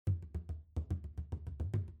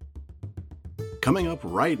Coming up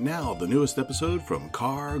right now, the newest episode from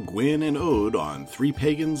Carr, Gwyn, and Ode on Three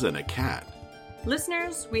Pagans and a Cat.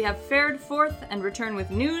 Listeners, we have fared forth and return with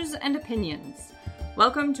news and opinions.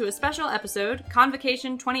 Welcome to a special episode,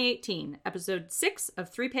 Convocation 2018, episode 6 of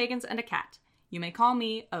Three Pagans and a Cat. You may call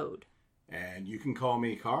me Ode. And you can call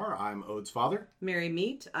me Carr. I'm Ode's father. Merry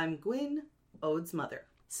meet, I'm Gwyn, Ode's mother.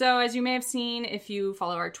 So, as you may have seen, if you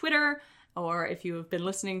follow our Twitter, or if you have been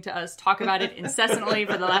listening to us talk about it incessantly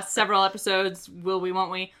for the last several episodes, will we, won't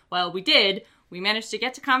we? Well, we did. We managed to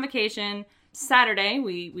get to Convocation Saturday.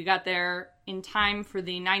 We got there in time for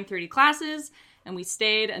the 9:30 classes, and we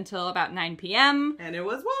stayed until about 9 p.m. And it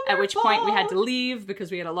was wonderful. At which point we had to leave because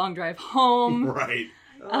we had a long drive home. Right.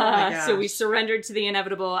 Oh my gosh. So we surrendered to the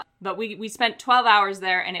inevitable. But we spent 12 hours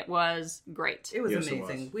there, and it was great. It was Yes, it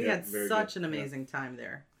amazing. was. We Yeah, had very such good. an amazing time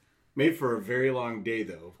there. Made for a very long day,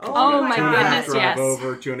 though. Oh my 2.5 goodness, drive yes.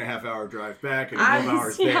 over, 2.5 hour drive back, and I 12 was-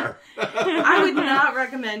 hours yeah. there. I would not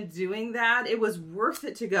recommend doing that. It was worth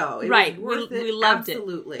it to go. It Right. was worth We loved it.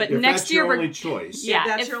 Absolutely. But If next that's year your we're- only choice. Yeah, If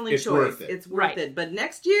that's if- your only it's choice, worth it. it's worth Right. it. But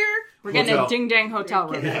next year, We're getting a Hotel. ding-dang hotel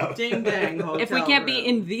room. Yeah. ding dang hotel. If we can't be room.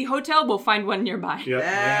 in the hotel, we'll find one nearby. Yep.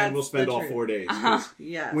 That's And we'll spend the all truth. 4 days. 'cause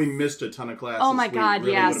Yes. We missed a ton of classes. Oh my we God,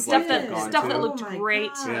 really yeah. would have Stuff liked to that have gone stuff to. that looked Oh my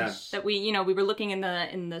great. gosh. Yeah. That we were looking in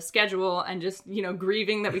the schedule and just,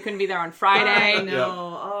 grieving that we couldn't be there on Friday. I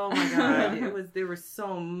know. Oh my God. There was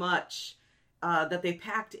so much that they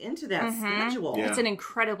packed into that schedule. Yeah. It's an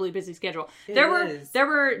incredibly busy schedule. It is. There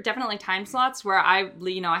were definitely time slots where I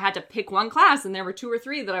had to pick one class, and there were 2 or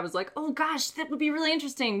 3 that I was like, oh gosh, that would be really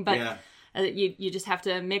interesting. But Yeah. you just have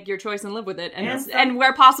to make your choice and live with it, and And and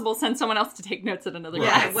where possible, send someone else to take notes at another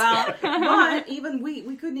Yeah, class. well, but even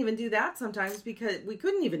we couldn't even do that sometimes because we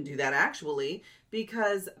couldn't even do that actually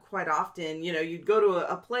because quite often, you'd go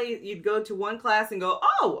to a place, you'd go to one class and go,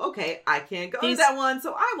 oh, okay, I can't go to that one,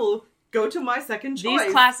 so I will go to my second choice.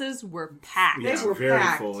 These classes were packed. They were very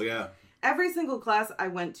packed. full, yeah. Every single class I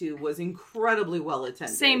went to was incredibly well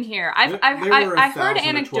attended. Same here. There were I heard 1,000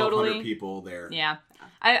 to 1,200 anecdotally. people there. Yeah.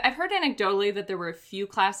 I've heard anecdotally that there were a few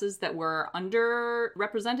classes that were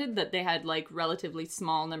underrepresented, that they had relatively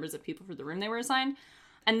small numbers of people for the room they were assigned.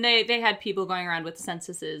 And they had people going around with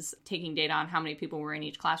censuses taking data on how many people were in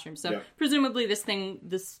each classroom. So Yep. presumably this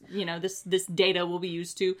data will be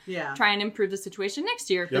used to Yeah. try and improve the situation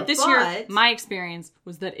next year. Yep. But this But- year, my experience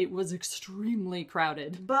was that it was extremely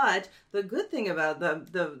crowded. But the good thing about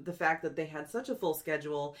the fact that they had such a full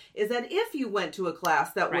schedule is that if you went to a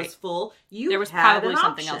class that Right. was full, you There was had probably an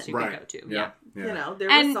something option. else you Right. could go to. Yeah. There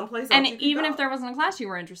was someplace else and you could even go. if there wasn't a class you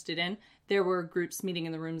were interested in, there were groups meeting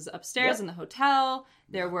in the rooms upstairs in the hotel.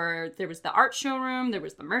 There was the art showroom. There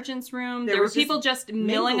was the merchant's room. There were was just people just milling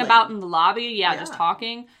mingling. about in the lobby. Yeah, Yeah. just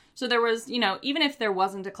talking. So there was, even if there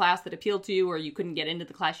wasn't a class that appealed to you or you couldn't get into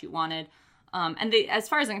the class you wanted, and as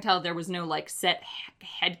far as I can tell, there was no set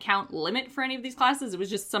head count limit for any of these classes. It was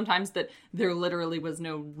just sometimes that there literally was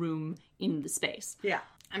no room in the space. Yeah.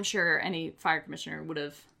 I'm sure any fire commissioner would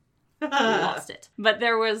have lost it. But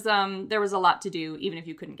there was a lot to do, even if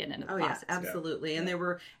you couldn't get into the Oh yeah, classes. absolutely. And there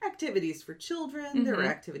were activities for children. There were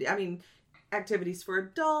activities for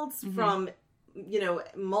adults from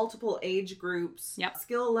multiple age groups. Yep.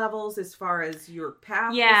 Skill levels as far as your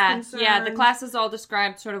path Yeah, is concerned. yeah. The classes all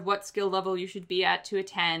described sort of what skill level you should be at to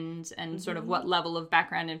attend, and sort of what level of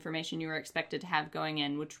background information you were expected to have going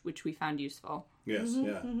in, which we found useful. Yes,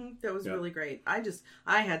 yeah. That was Yeah. really great.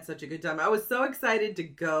 I had such a good time. I was so excited to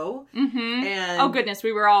go. Mm-hmm. And Oh goodness,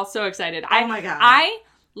 we were all so excited. Oh my God. I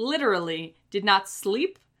literally did not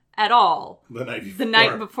sleep at all The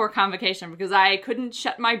night before. Convocation because I couldn't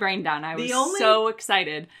shut my brain down. I was so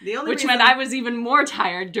excited, which meant I was even more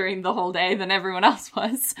tired during the whole day than everyone else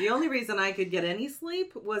was. The only reason I could get any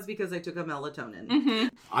sleep was because I took a melatonin. Mm-hmm.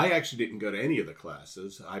 I actually didn't go to any of the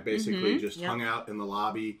classes. I basically just hung out in the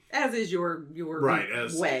lobby. As is your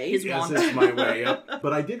way. His As wont. is my way. Yep.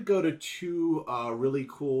 But I did go to 2 really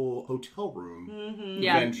cool hotel room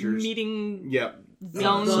ventures. Meeting Yep.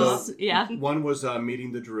 zones. So one was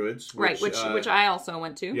meeting the Druids. Which I also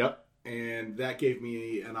went to. Yep. And that gave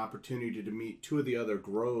me an opportunity to meet 2 of the other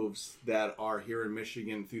groves that are here in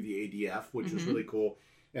Michigan through the ADF, which was really cool.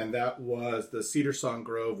 And that was the Cedar Song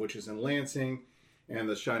Grove, which is in Lansing, and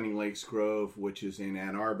the Shining Lakes Grove, which is in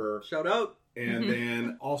Ann Arbor. Shout out. And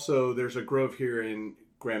then also there's a grove here in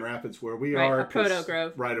Grand Rapids where we Right, are. a proto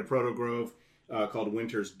grove. Right, a proto grove called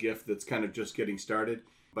Winter's Gift that's kind of just getting started.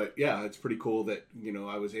 But yeah, it's pretty cool that,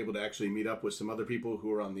 I was able to actually meet up with some other people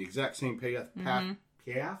who are on the exact same path?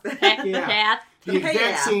 Yeah. The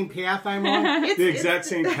exact same path I'm on? The exact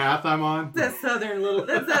same path I'm on? That's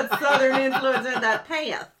that southern influence in that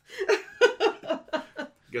path.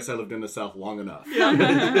 guess I lived in the South long enough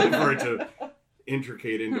for it to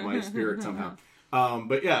intricate into my spirit somehow.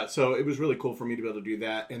 But yeah, so it was really cool for me to be able to do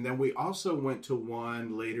that. And then we also went to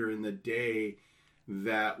one later in the day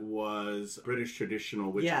that was British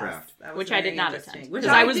traditional witchcraft. Yes, which I did not attend Which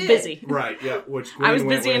because I was busy. Right, yeah. Which Gwen I was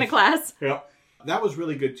went busy in a with. class. Yeah. That was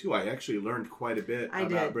really good too. I actually learned quite a bit I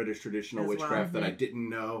about did British traditional as witchcraft well. that I didn't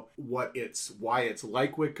know. Why it's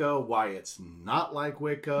like Wicca, why it's not like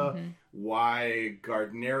Wicca, why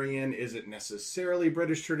Gardnerian isn't necessarily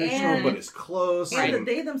British traditional, And- but it's close. And that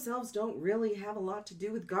they themselves don't really have a lot to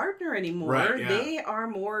do with Gardner anymore. Right, yeah. They are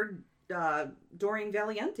more Doreen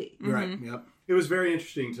Valiente. Right. Yep. It was very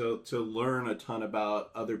interesting to learn a ton about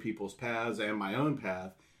other people's paths and my own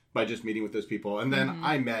path by just meeting with those people. And then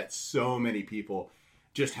I met so many people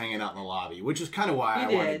just hanging out in the lobby, which is kind of why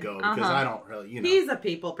I wanted to go because I don't really, He's a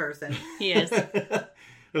people person. He is.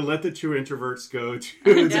 Let the true introverts go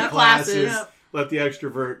to the classes. Yep. Let the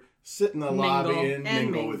extrovert sit in the lobby and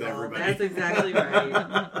mingle mingle. with everybody. That's exactly right.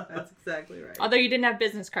 That's exactly right. Although you didn't have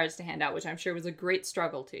business cards to hand out, which I'm sure was a great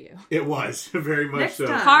struggle to you. It was very much Next so.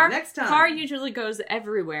 time. Next time. Carr usually goes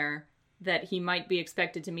everywhere that he might be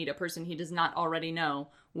expected to meet a person he does not already know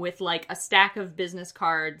with like a stack of business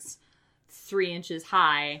cards 3 inches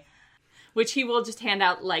high, which he will just hand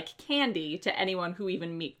out like candy to anyone who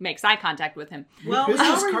even makes eye contact with him. Well,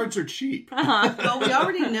 Business cards are cheap. Well, we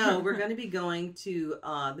already know we're going to be going to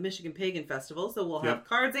the Michigan Pagan Festival, so we'll have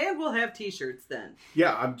cards and we'll have T-shirts then.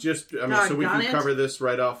 Yeah, so we can cover this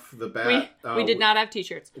right off the bat. We did not have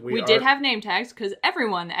t-shirts. We did have name tags because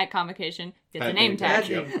everyone at Convocation gets a name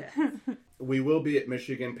tag. We will be at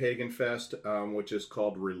Michigan Pagan Fest, which is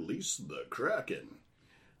called Release the Kraken.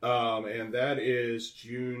 And that is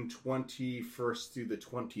June 21st through the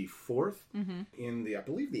 24th in I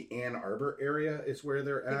believe the Ann Arbor area is where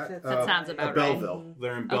they're at. That sounds about Belleville. right.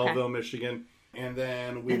 They're in Belleville, Michigan. And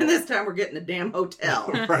then And this time we're getting a damn hotel.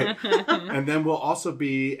 Right. And then we'll also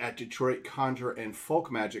be at Detroit Conjure and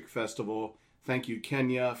Folk Magic Festival. Thank you,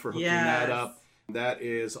 Kenya, for hooking that up. That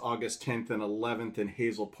is August 10th and 11th in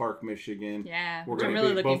Hazel Park, Michigan. Yeah, we're which I'm going to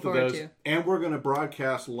really be looking both of forward those. to. And we're going to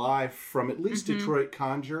broadcast live from at least Detroit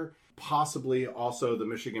Conjure, possibly also the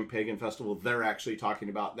Michigan Pagan Festival. They're actually talking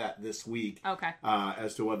about that this week. Okay.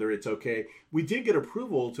 As to whether it's okay. We did get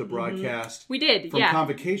approval to broadcast. We did, from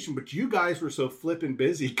Convocation, but you guys were so flippin'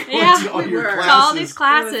 busy going to all your were. classes. To all these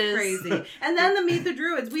classes. It was crazy. And then the Meet the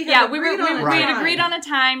Druids. We we had agreed on a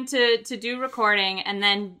time to do recording, and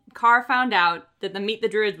then Carr found out that the Meet the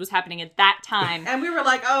Druids was happening at that time. And we were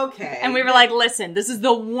like, okay. And we were like, listen, this is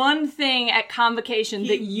the one thing at Convocation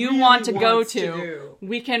that you really want to go to.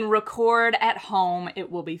 We can record at home.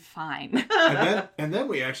 It will be fine. and then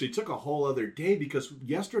we actually took a whole other day because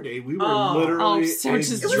yesterday we were literally so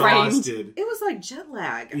exhausted. It was like jet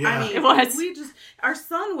lag. Yeah. I mean, it was. We just, our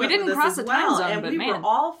son went didn't with cross us the as time well, zone, and but we man. were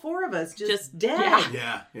all four of us just dead.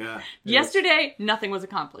 Yeah. Yesterday, nothing was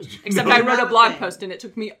accomplished. Except I wrote a blog post and it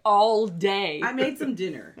took me all day. I made some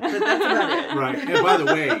dinner, but that's about it. Right. And by the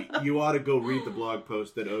way, you ought to go read the blog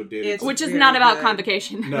post that O did. Which is not about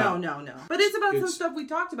Convocation. No. But it's about some stuff we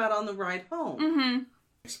talked about on the ride home. Mm-hmm.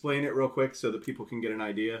 Explain it real quick so that people can get an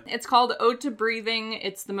idea. It's called Ode to Breathing.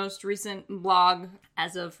 It's the most recent blog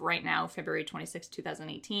as of right now, February 26,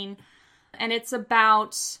 2018. And it's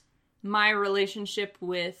about my relationship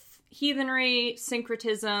with heathenry,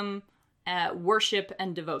 syncretism, worship,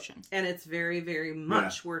 and devotion. And it's very, very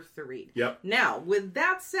much worth the read. Yep. Now, with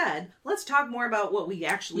that said, let's talk more about what we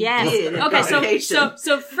actually Yes. did. Okay,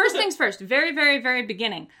 so first things first, very, very, very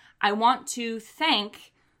beginning. I want to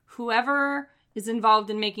thank whoever is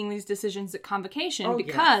involved in making these decisions at Convocation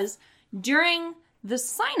because during the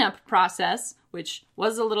sign-up process, which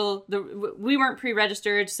was we weren't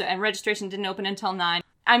pre-registered, and registration didn't open until 9.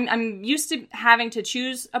 I'm used to having to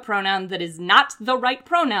choose a pronoun that is not the right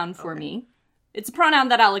pronoun for me. It's a pronoun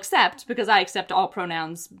that I'll accept because I accept all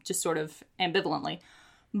pronouns just sort of ambivalently.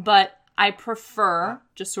 But I prefer,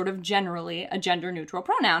 just sort of generally, a gender-neutral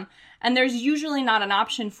pronoun. And there's usually not an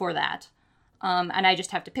option for that. And I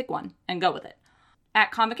just have to pick one and go with it.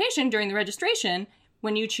 At Convocation, during the registration,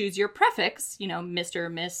 when you choose your prefix, Mr.,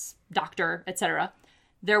 Miss, Doctor, etc.,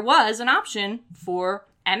 there was an option for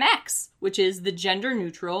MX, which is the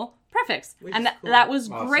gender-neutral prefix. And that was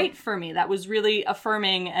great for me. That was really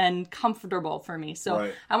affirming and comfortable for me.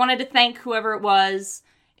 So I wanted to thank whoever it was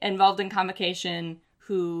involved in Convocation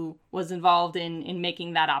who was involved in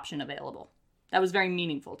making that option available. That was very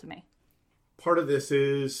meaningful to me. Part of this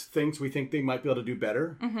is things we think they might be able to do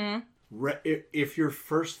better. Mm-hmm. If your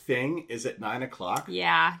first thing is at 9 o'clock,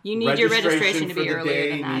 yeah, you need your registration to be earlier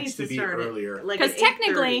than that. Needs to be earlier. Because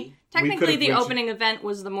technically the opening event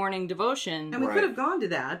was the morning devotion. And we could have gone to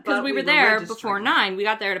that. Because we were there before 9. We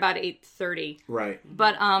got there at about 8:30. Right.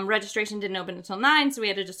 But registration didn't open until 9, so we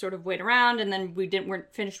had to just sort of wait around, and then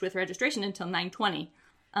weren't finished with registration until 9:20.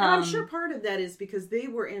 And I'm sure part of that is because they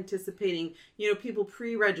were anticipating, people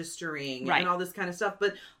pre-registering and all this kind of stuff.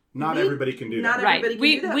 But not everybody can do that. Not everybody can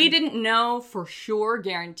do that. We didn't know for sure,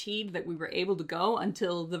 guaranteed, that we were able to go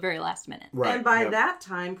until the very last minute. Right. And by that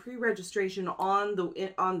time, pre-registration on the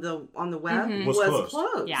web was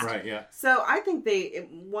closed. Yeah. Right. Yeah. So I think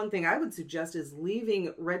one thing I would suggest is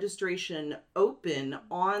leaving registration open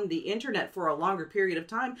on the internet for a longer period of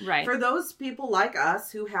time. Right. For those people like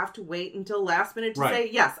us who have to wait until last minute to say,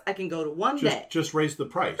 yes, I can go to one day. Just raise the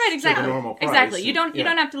price. Right. Exactly. To the normal price. Exactly. You don't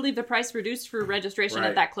have to leave the price reduced for registration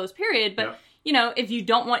at that close period, but if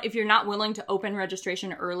you're not willing to open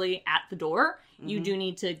registration early at the door, you do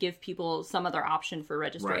need to give people some other option for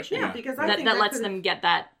registration. Right. Yeah, because I think that lets them get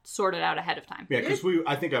that sorted out ahead of time. Yeah, because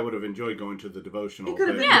I think I would have enjoyed going to the devotional. It could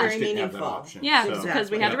have been very meaningful. Yeah, because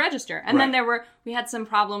we had to register, and then we had some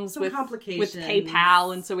problems with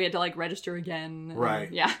PayPal, and so we had to register again.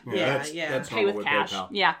 Right. Yeah. That's pay with with cash. PayPal.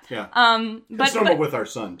 Yeah. It's normal with our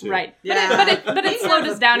son too. Right. Yeah. But it slowed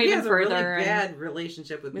us down even further. He has a really bad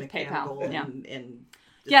relationship with mechanical PayPal. and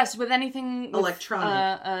yes, with anything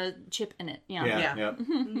electronic, a chip in it. Yeah.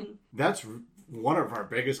 Mm-hmm. That's one of our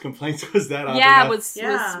biggest complaints was that.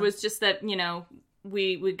 Was just that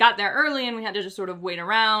we got there early and we had to just sort of wait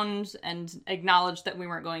around and acknowledge that we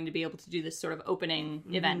weren't going to be able to do this sort of opening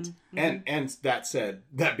event. And that said,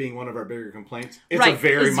 that being one of our bigger complaints, it's a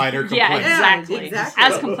very minor complaint. Yeah, exactly.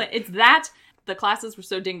 As complaint, it's that the classes were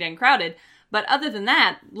so ding dang crowded. But other than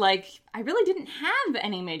that, I really didn't have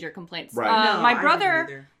any major complaints. Right. No, my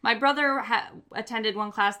brother attended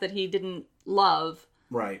one class that he didn't love.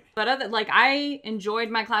 Right. But I enjoyed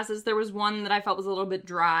my classes. There was one that I felt was a little bit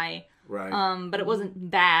dry. Right. But it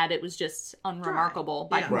wasn't bad. It was just unremarkable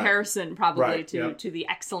by comparison, probably to the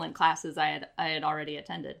excellent classes I had already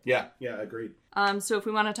attended. Yeah. Yeah. Agreed. So if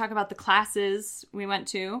we want to talk about the classes we went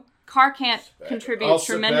to, Carr can't contribute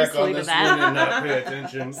tremendously to that. And not pay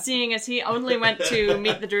attention. Seeing as he only went to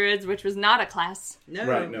Meet the Druids, which was not a class,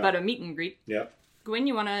 but a meet and greet. Yep. Gwen,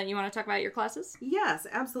 you wanna talk about your classes? Yes,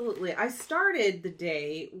 absolutely. I started the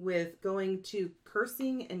day with going to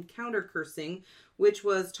Cursing and Counter Cursing, which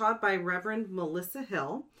was taught by Reverend Melissa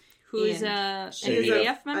Hill, who's an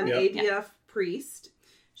ADF member, an ADF priest.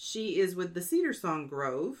 She is with the Cedar Song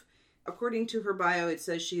Grove. According to her bio, it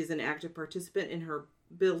says she is an active participant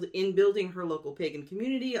in building her local pagan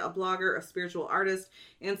community, a blogger, a spiritual artist,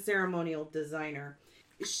 and ceremonial designer.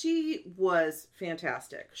 She was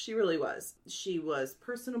fantastic. She really was. She was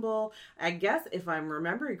personable. I guess if I'm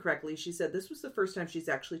remembering correctly, she said this was the first time she's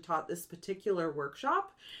actually taught this particular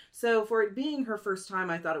workshop. So for it being her first time,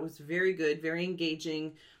 I thought it was very good, very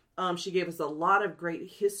engaging. She gave us a lot of great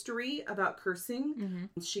history about cursing.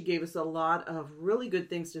 Mm-hmm. She gave us a lot of really good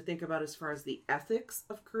things to think about as far as the ethics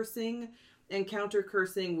of cursing and counter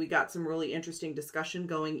cursing. We got some really interesting discussion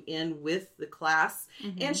going in with the class.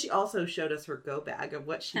 Mm-hmm. And she also showed us her go bag of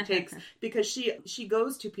what she takes because she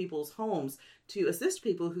goes to people's homes to assist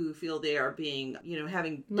people who feel they are being,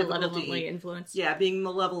 having malevolently influenced. Yeah, being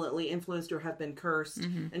malevolently influenced or have been cursed.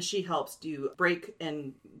 Mm-hmm. And she helps break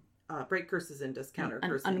curses and does counter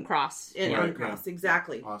cursing. Uncross. And uncross,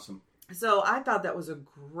 exactly. Awesome. So I thought that was a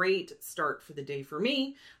great start for the day for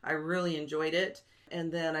me. I really enjoyed it. And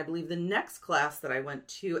then I believe the next class that I went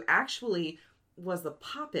to actually was the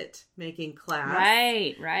puppet making class.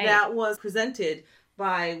 Right. That was presented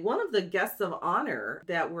by one of the guests of honor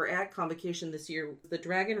that were at Convocation this year. The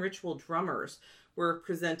Dragon Ritual Drummers were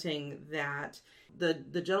presenting that.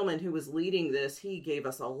 The gentleman who was leading this, he gave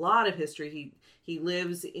us a lot of history. He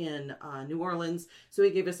lives in New Orleans, so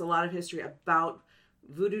he gave us a lot of history about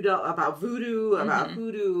voodoo, about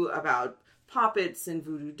puppets and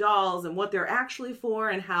voodoo dolls and what they're actually for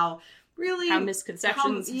and how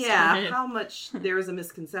misconceptions how much there is a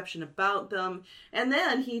misconception about them. And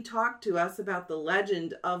then he talked to us about the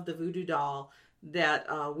legend of the voodoo doll that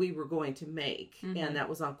we were going to make, and that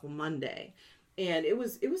was Uncle Monday. And it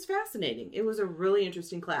was fascinating. It was a really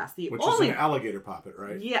interesting class. Which is an alligator puppet,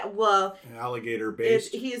 right? Yeah, well... An alligator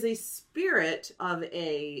based. He is a spirit of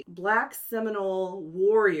a black Seminole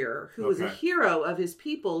warrior who was a hero of his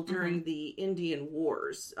people during the Indian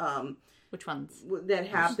Wars. Which ones? That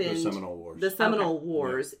happened... The Seminole Wars. The Seminole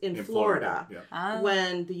Wars in Florida. Yeah.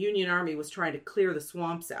 When the Union Army was trying to clear the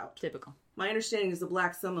swamps out. Typical. My understanding is the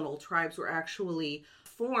black Seminole tribes were actually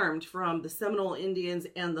formed from the Seminole Indians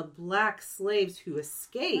and the black slaves who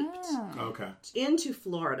escaped Okay. into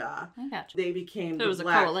Florida. I gotcha. They became So it was the a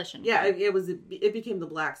black, coalition. Yeah, it became the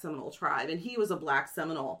Black Seminole tribe, and he was a Black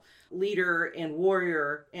Seminole leader and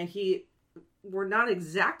warrior, and we're not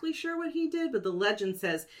exactly sure what he did, but the legend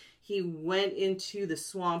says he went into the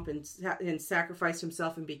swamp and sacrificed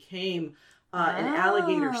himself and became an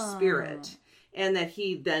alligator spirit. And that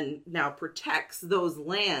he then now protects those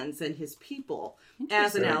lands and his people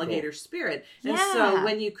as an alligator spirit. And so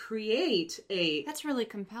when you create That's really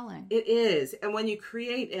compelling. It is. And when you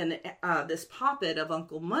create this puppet of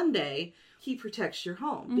Uncle Monday, he protects your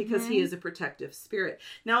home because he is a protective spirit.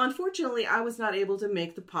 Now, unfortunately, I was not able to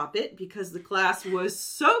make the puppet because the class was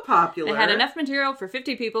so popular. It had enough material for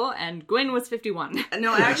 50 people, and Gwyn was 51.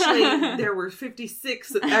 No, actually, there were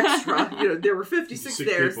 56 extra. There were 56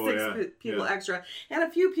 there, people, 6 people extra. And a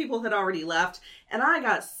few people had already left. And I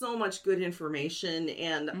got so much good information,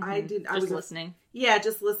 and I was listening. Yeah,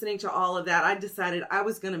 just listening to all of that. I decided I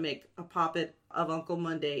was going to make a puppet of Uncle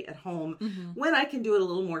Monday at home when I can do it a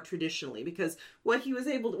little more traditionally, because what he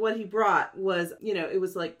brought was, it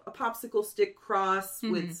was like a popsicle stick cross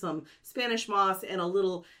with some Spanish moss and a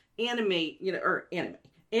little animated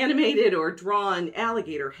or drawn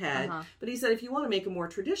alligator head. But he said, if you want to make a more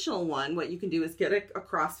traditional one, what you can do is get a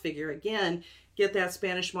cross figure again, get that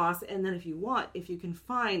Spanish moss, and then if you can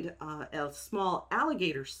find a small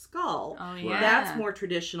alligator skull, that's more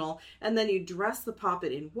traditional. And then you dress the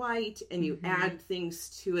puppet in white, and you add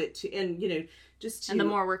things to it, and the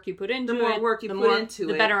more work you put into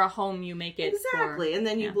the better a home you make it. Exactly. And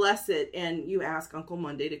then you bless it, and you ask Uncle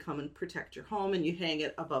Monday to come and protect your home, and you hang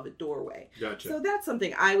it above a doorway. Gotcha. So that's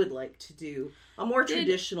something I would like to do, a more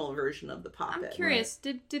traditional version of the puppet. I'm curious,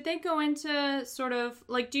 did they go into sort of,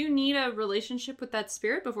 do you need a relationship with that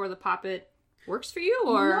spirit before the puppet works for you?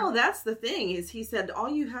 Or no, that's the thing, is he said all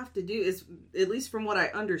you have to do is, at least from what I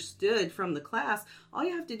understood from the class, all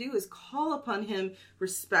you have to do is call upon him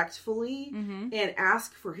respectfully and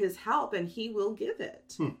ask for his help, and he will give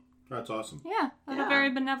it. That's awesome. Yeah, a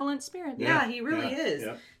very benevolent spirit. Yeah, he really is.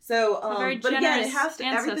 Yeah. So, but again, it has to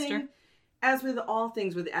everything, as with all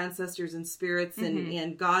things with ancestors and spirits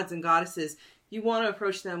and gods and goddesses, you want to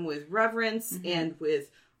approach them with reverence and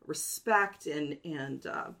with respect and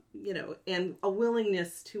a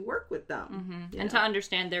willingness to work with them and to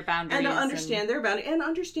understand their boundaries and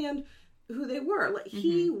understand who they were. Like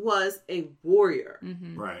he was a warrior,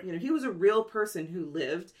 right? He was a real person who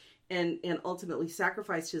lived and ultimately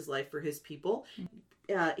sacrificed his life for his people.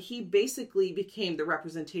 He basically became the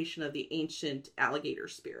representation of the ancient alligator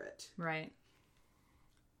spirit, right?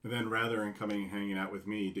 And then rather than coming and hanging out with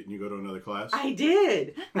me, didn't you go to another class? I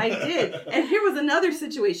did. And here was another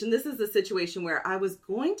situation. This is a situation where I was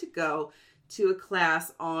going to go to a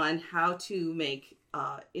class on how to make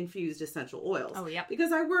infused essential oils. Oh, yeah.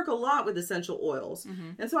 Because I work a lot with essential oils.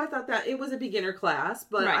 And so I thought that it was a beginner class,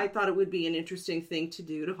 but I thought it would be an interesting thing to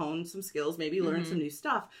do to hone some skills, maybe learn some new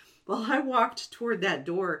stuff. Well, I walked toward that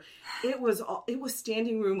door. It was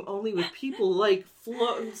standing room only with people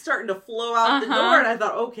starting to flow out the door. And I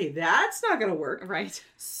thought, okay, that's not going to work. Right.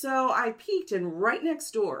 So I peeked, and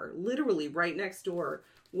literally right next door,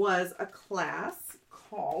 was a class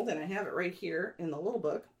called, and I have it right here in the little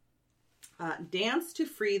book, Dance to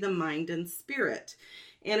Free the Mind and Spirit.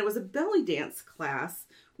 And it was a belly dance class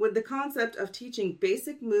with the concept of teaching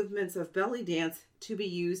basic movements of belly dance to be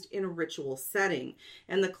used in a ritual setting.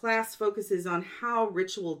 And the class focuses on how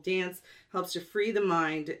ritual dance helps to free the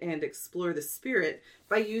mind and explore the spirit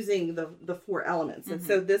by using the 4 elements. And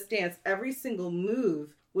so this dance, every single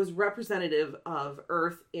move was representative of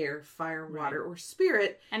earth, air, fire, water, or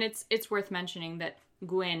spirit. And it's worth mentioning that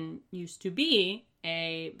Gwyn used to be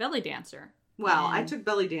a belly dancer. Well, I took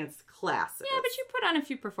belly dance classes. Yeah, but you put on a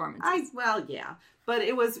few performances. But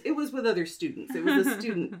it was with other students. It was a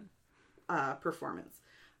student performance.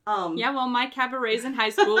 My cabarets in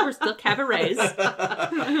high school were still cabarets.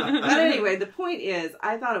 But anyway, the point is,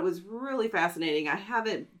 I thought it was really fascinating. I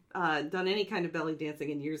haven't done any kind of belly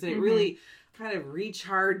dancing in years, and it really kind of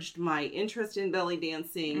recharged my interest in belly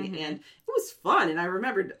dancing, and it was fun. And I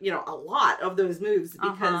remembered, a lot of those moves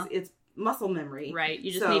because it's muscle memory. Right.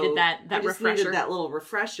 You just needed that refresher. Needed that little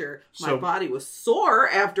refresher. My body was sore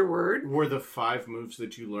afterward. Were the 5 moves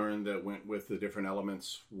that you learned that went with the different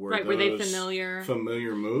elements, were they familiar?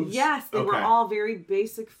 Familiar moves? Yes, they were all very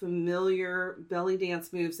basic, familiar belly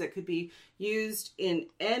dance moves that could be used in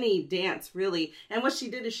any dance, really. And what she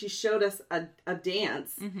did is she showed us a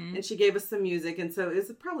dance, and she gave us some music. And so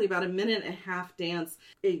it's probably about a 1.5 minute dance.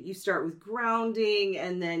 You start with grounding,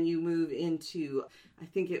 and then you move into I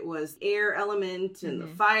think it was air element and the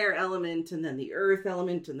fire element and then the earth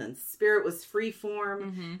element, and then spirit was free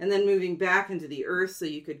form, and then moving back into the earth so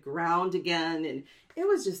you could ground again. And it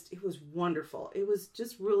was wonderful. It was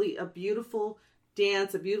just really a beautiful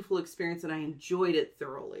dance, a beautiful experience, and I enjoyed it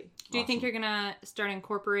thoroughly. Do you think you're going to start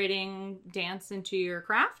incorporating dance into your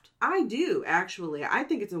craft? I do, actually. I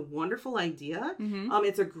think it's a wonderful idea.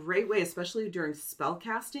 It's a great way, especially during spell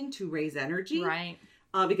casting, to raise energy. Right.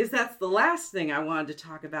 Because that's the last thing I wanted to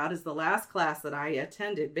talk about, is the last class that I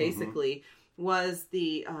attended, basically, was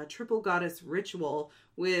the Triple Goddess Ritual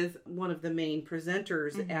with one of the main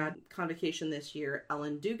presenters at Convocation this year,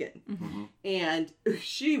 Ellen Dugan. And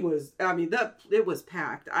she was, it was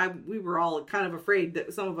packed. We were all kind of afraid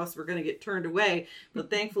that some of us were going to get turned away,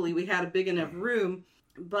 but thankfully we had a big enough room.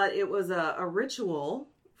 But it was a ritual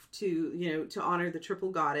to honor the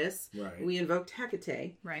Triple Goddess. Right. We invoked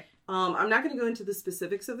Hecate. Right. I'm not going to go into the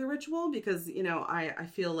specifics of the ritual because, I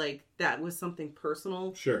feel like that was something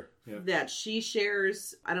personal. Sure. Yeah. That she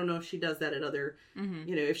shares. I don't know if she does that at other,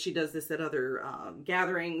 if she does this at other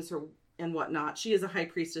gatherings and whatnot. She is a high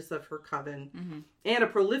priestess of her coven and a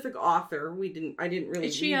prolific author. I didn't really.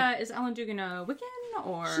 Is she? Is Ellen Dugan a Wiccan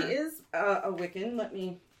or? She is a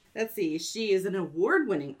Wiccan. Let's see. She is an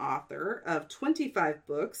award-winning author of 25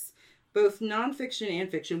 books, both nonfiction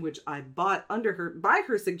and fiction, which I bought by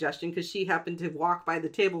her suggestion because she happened to walk by the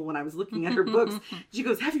table when I was looking at her books. She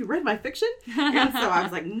goes, "Have you read my fiction?" And so I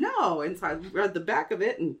was like, "No." And so I read the back of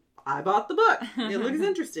it and I bought the book. It looks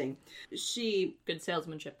interesting. Good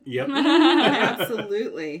salesmanship. Yep.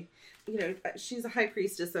 Absolutely. She's a high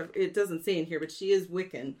priestess of, it doesn't say in here, but she is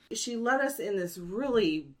Wiccan. She led us in this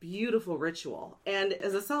really beautiful ritual. And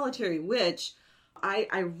as a solitary witch, I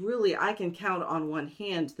can count on one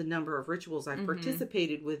hand the number of rituals I've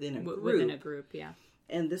participated within a group. Within a group, yeah.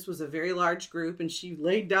 And this was a very large group, and she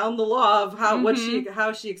laid down the law of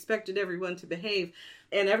how she expected everyone to behave.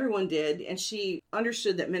 And everyone did, and she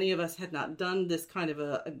understood that many of us had not done this kind of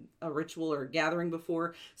a ritual or a gathering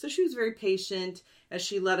before. So she was very patient as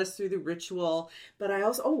she led us through the ritual. But I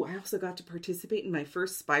also got to participate in my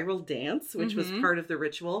first spiral dance, which was part of the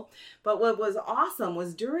ritual. But what was awesome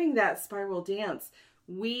was during that spiral dance,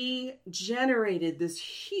 we generated this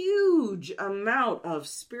huge amount of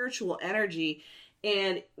spiritual energy.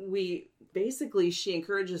 And she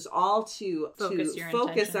encourages all to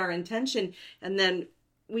focus our intention, and then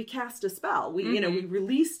we cast a spell. We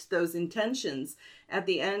released those intentions at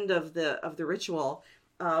the end of the ritual,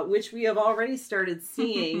 which we have already started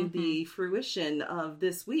seeing the fruition of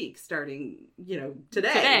this week, starting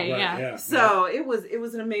today. Right, yeah. So it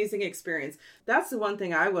was an amazing experience. That's the one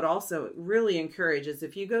thing I would also really encourage is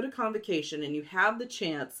if you go to Convocation and you have the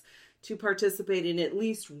chance to participate in at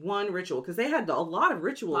least one ritual, because they had a lot of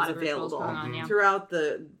rituals available throughout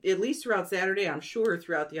throughout Saturday, I'm sure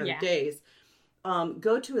throughout the other days.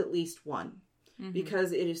 Go to at least one,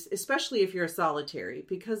 because it is, especially if you're a solitary,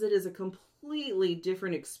 because it is a completely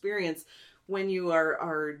different experience when you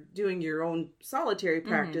are doing your own solitary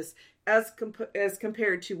practice as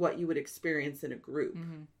compared to what you would experience in a group.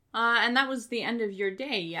 And that was the end of your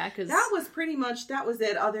day, yeah? Cause that was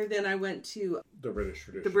it, other than I went to the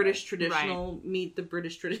British traditional, meet the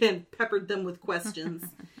British tradition, and peppered them with questions,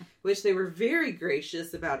 which they were very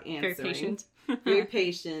gracious about answering. Very patient. Very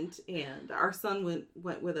patient, and our son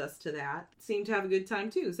went with us to that. Seemed to have a good time,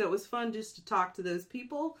 too. So it was fun just to talk to those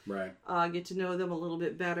people, right? Get to know them a little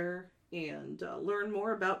bit better, and learn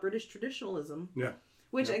more about British traditionalism. Yeah.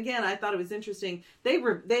 Which, again, I thought it was interesting.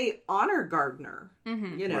 They honor Gardner.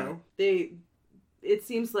 Right. It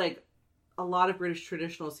seems like a lot of British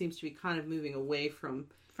traditional seems to be kind of moving away from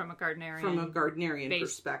a Gardnerian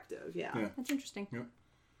perspective. Yeah. That's interesting. Yeah.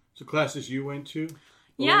 So classes you went to?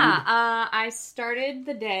 I started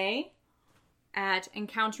the day at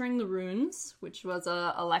Encountering the Runes, which was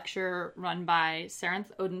a lecture run by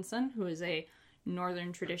Sarenth Odinson, who is a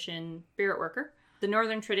Northern Tradition spirit worker. The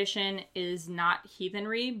Northern Tradition is not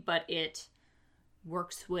heathenry, but it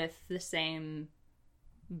works with the same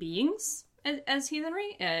beings as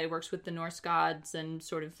heathenry. It works with the Norse gods and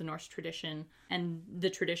sort of the Norse tradition and the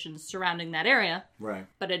traditions surrounding that area. Right.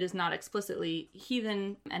 But it is not explicitly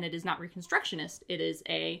heathen, and it is not Reconstructionist. It is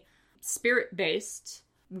a spirit-based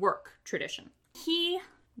work tradition. He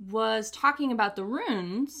was talking about the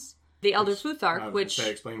runes, the Elder Futhark, which...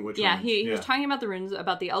 explain which yeah, ones. he was talking about the runes,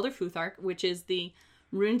 about the Elder Futhark, which is the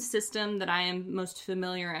rune system that I am most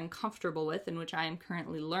familiar and comfortable with, and which I am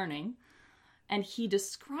currently learning. And he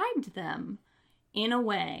described them in a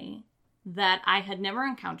way that I had never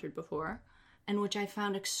encountered before, and which I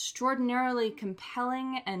found extraordinarily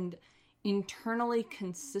compelling and internally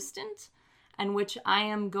consistent. and which I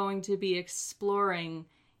am going to be exploring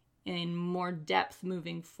in more depth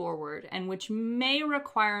moving forward, and which may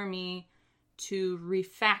require me to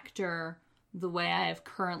refactor the way I have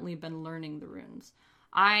currently been learning the runes.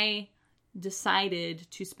 I decided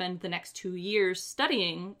to spend the next 2 years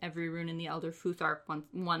studying every rune in the Elder Futhark,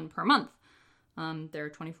 one per month. There are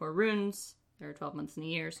 24 runes, there are 12 months in a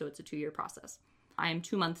year, so it's a 2-year process. I am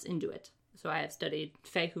 2 months into it, so I have studied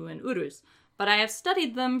Fehu and Uruz, but I have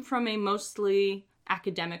studied them from a mostly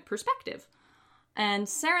academic perspective. And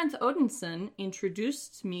Sarenth Odinson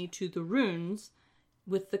introduced me to the runes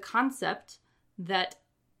with the concept that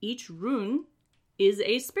each rune is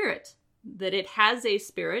a spirit, that it has a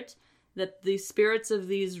spirit, that the spirits of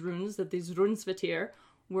these runes, that these runesvetir,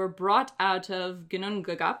 were brought out of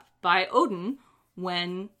Ginnungagap by Odin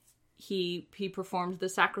when he performed the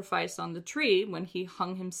sacrifice on the tree, when he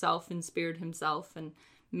hung himself and speared himself and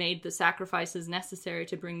made the sacrifices necessary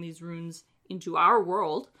to bring these runes into our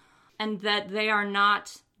world, and that they are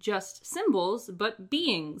not just symbols, but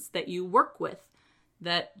beings that you work with,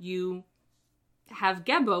 that you have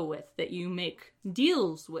Gebo with, that you make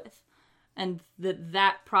deals with, and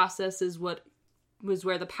that process is what was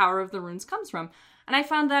where the power of the runes comes from. And I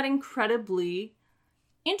found that incredibly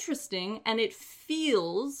interesting, and it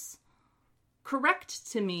feels correct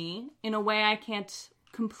to me in a way I can't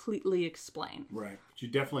completely explain. Right. You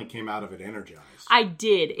definitely came out of it energized. I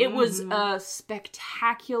did. It was a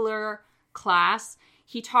spectacular class.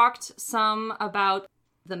 He talked some about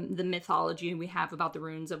the mythology we have about the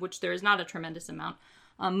runes, of which there is not a tremendous amount.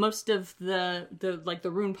 Most of the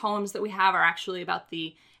rune poems that we have are actually about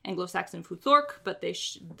the Anglo-Saxon Futhork, but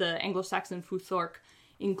the Anglo-Saxon Futhork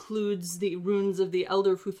includes the runes of the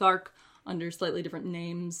Elder Futhark under slightly different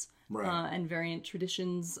names. Right. And variant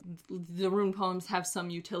traditions. The rune poems have some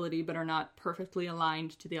utility, but are not perfectly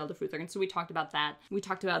aligned to the Elder Futhark. And so we talked about that. We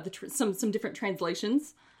talked about some different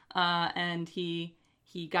translations, and he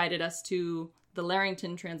guided us to the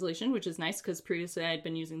Larrington translation, which is nice because previously I had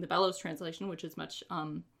been using the Bellows translation, which is much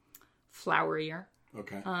flowerier.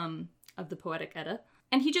 Okay. Of the Poetic Edda,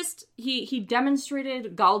 and he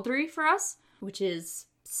demonstrated Galdri for us, which is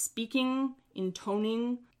speaking,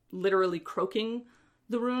 intoning, literally croaking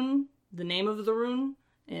the rune, the name of the rune,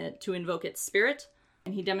 to invoke its spirit.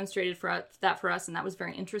 And he demonstrated that for us, and that was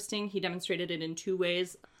very interesting. He demonstrated it in 2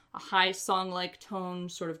 ways. A high song-like tone,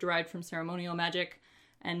 sort of derived from ceremonial magic,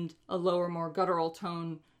 and a lower, more guttural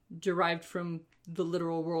tone derived from the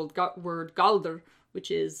literal word galdr,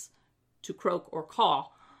 which is to croak or caw.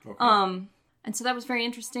 Okay. And so that was very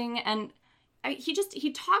interesting. And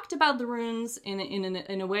he talked about the runes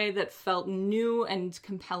in a way that felt new and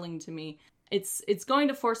compelling to me. It's going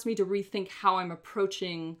to force me to rethink how I'm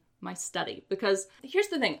approaching my study. Because here's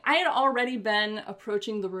the thing. I had already been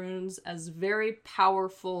approaching the runes as very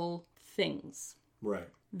powerful things. Right.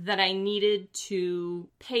 That I needed to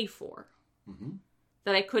pay for. Mm-hmm.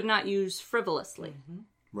 That I could not use frivolously. Mm-hmm.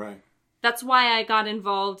 Right. That's why I got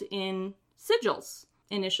involved in sigils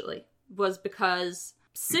initially. Was because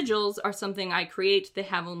sigils are something I create. They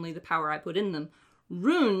have only the power I put in them.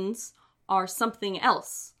 Runes are something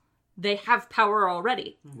else. They have power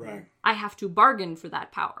already. Right. I have to bargain for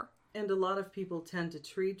that power. And a lot of people tend to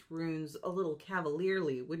treat runes a little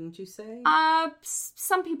cavalierly, wouldn't you say?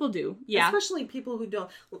 Some people do, yeah. Especially people who don't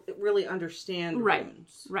really understand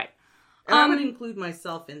runes. Right. And I would include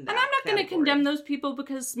myself in that. And I'm not going to condemn those people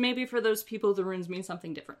because maybe for those people the runes mean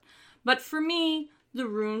something different. But for me, the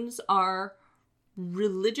runes are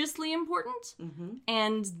religiously important,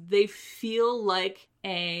 and they feel like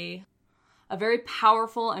a very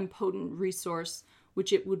powerful and potent resource,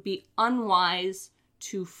 which it would be unwise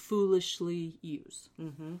to foolishly use.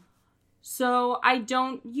 Mm-hmm. So I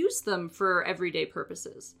don't use them for everyday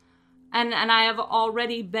purposes. And I've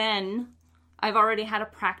already had a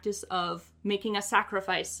practice of making a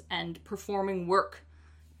sacrifice and performing work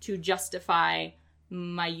to justify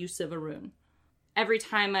my use of a rune. Every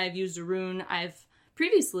time I've used a rune, I've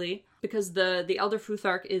previously, because the Elder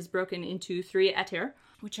Futhark is broken into 3 etir,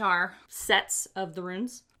 which are sets of the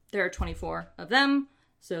runes. There are 24 of them,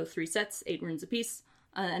 so 3 sets, 8 runes apiece,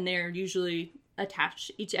 and they're usually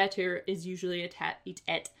attached. Each etir is usually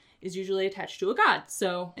attached to a god.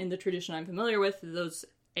 So in the tradition I'm familiar with, those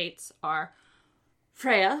 8s are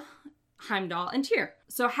Freya, Heimdall, and Tyr.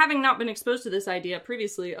 So having not been exposed to this idea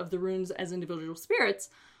previously of the runes as individual spirits,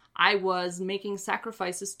 I was making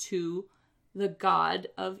sacrifices to the god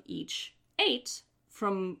of each 8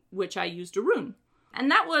 from which I used a rune.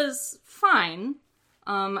 And that was fine.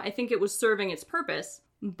 I think it was serving its purpose,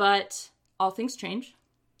 but all things change,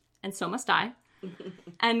 and so must I.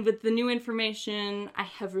 And with the new information I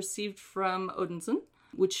have received from Odinson,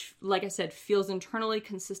 which, like I said, feels internally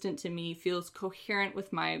consistent to me, feels coherent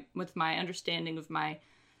with my understanding of my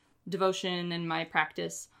devotion and my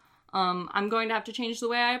practice, I'm going to have to change the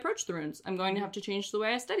way I approach the runes. I'm going to have to change the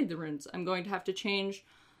way I study the runes. I'm going to have to change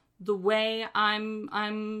the way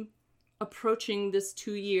I'm approaching this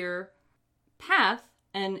 2-year path,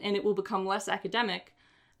 and it will become less academic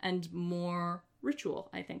and more ritual,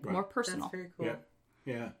 I think, more personal. That's very cool.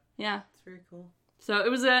 Yeah. It's very cool. So it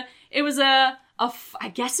was I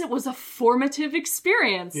guess it was a formative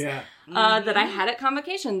experience that I had at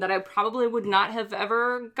Convocation that I probably would not have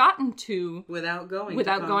ever gotten to without going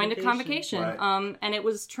to Convocation. Right. And it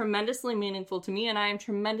was tremendously meaningful to me, and I am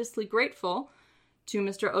tremendously grateful to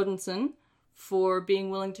Mr. Odinson for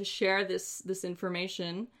being willing to share this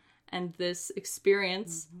information and this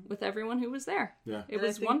experience with everyone who was there. Yeah. It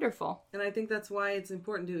was wonderful. And I think that's why it's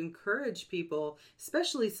important to encourage people,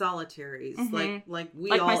 especially solitaries, like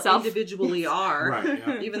we Like all myself. individually are, Right,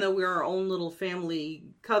 yeah. even though we're our own little family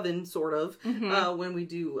coven, sort of, when we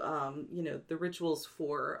do, the rituals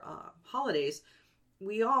for holidays,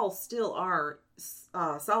 we all still are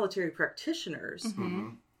solitary practitioners.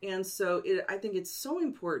 And so I think it's so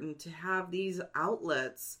important to have these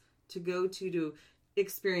outlets to go to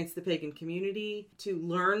experience the pagan community, to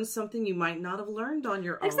learn something you might not have learned on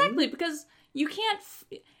your own. Exactly, because you can't...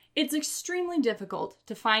 It's extremely difficult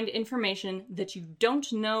to find information that you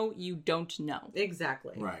don't know you don't know.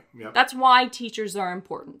 Exactly. Right. Yep. That's why teachers are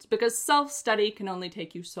important, because self-study can only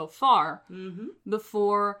take you so far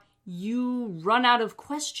before you run out of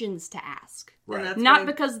questions to ask. Right. Not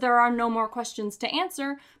because there are no more questions to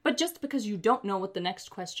answer, but just because you don't know what the next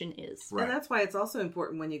question is. Right. And that's why it's also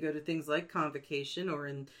important when you go to things like Convocation or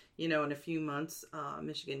in a few months,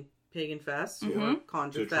 Michigan Pagan Fest or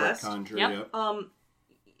Conjure Fest. Conjure, Yep.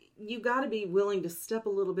 You got to be willing to step a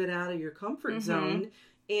little bit out of your comfort zone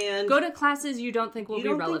and Go to classes you don't think will be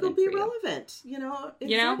relevant for you. relevant.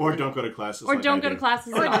 Or don't go to classes. Or like don't I go to do.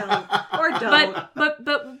 classes Or at all. don't. Or don't. But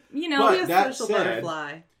Be a that social said-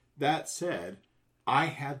 butterfly. That said, I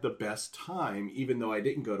had the best time, even though I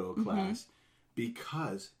didn't go to a class,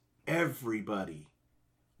 because everybody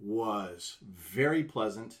was very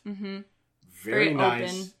pleasant, very Very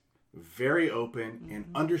nice, open. very open, and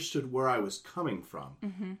understood where I was coming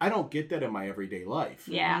from. I don't get that in my everyday life.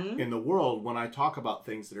 Yeah. In the world, when I talk about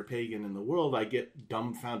things that are pagan in the world, I get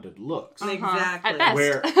dumbfounded looks. Exactly. At best.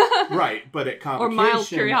 Where, right, but at Or Convocation, mild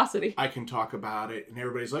curiosity. I can talk about it, and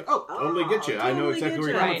everybody's like, "Oh, totally get you. I know totally exactly get where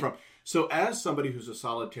you're you." coming Right. from." So, as somebody who's a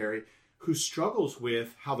solitary who struggles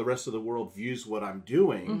with how the rest of the world views what I'm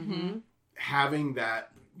doing, having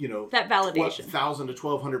that, That validation. 1,000 to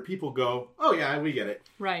 1,200 people go, "Oh yeah, we get it."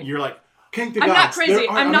 Right. You're like, "Thank the I'm gods, not crazy. there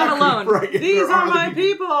are- I'm not alone. Right, These there are the my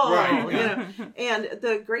people. Right. Yeah. And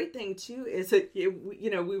the great thing too is that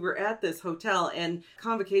we were at this hotel and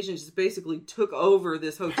Convocation just basically took over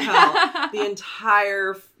this hotel, the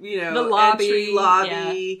entire The lobby, entry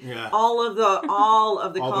lobby, Yeah. all of the All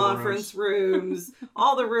the conference rooms,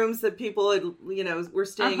 all the rooms that people had were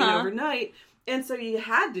staying in overnight. And so you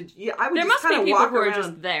had to. I would There just must be kind of people walk who are around.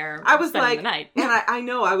 just there I was spending like, the night. and I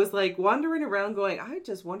know, I was like wandering around going, I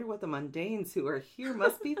just wonder what the mundanes who are here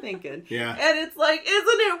must be thinking. Yeah. And it's like,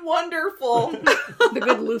 isn't it wonderful? The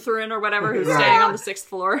good Lutheran or whatever who's staying on the 6th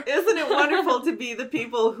floor. Isn't it wonderful to be the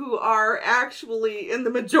people who are actually in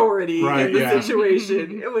the majority Right, in the yeah.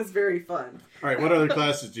 situation? It was very fun. All right, what other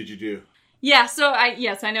classes did you do? Yeah, so I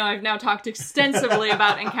know I've now talked extensively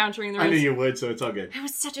about encountering the I knew runes. you would, so it's all good. It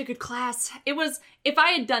was such a good class. It was, if I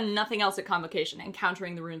had done nothing else at Convocation,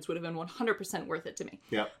 encountering the runes would have been 100% worth it to me.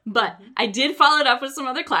 Yep. But I did follow it up with some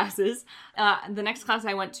other classes. The next class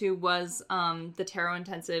I went to was the Tarot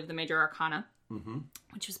Intensive, the Major Arcana,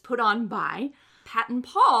 which was put on by Pat and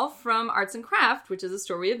Paul from Arts and Craft, which is a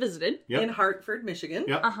store we have visited. Yep. In Hartford, Michigan.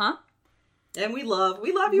 Yep. Uh-huh. And we love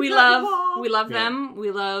you. We Pat and love Paul. Yeah. them.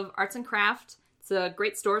 We love Arts and Craft. It's a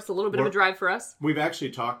great store. It's a little bit of a drive for us. We've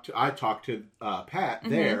actually I talked to Pat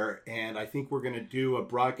there, and I think we're going to do a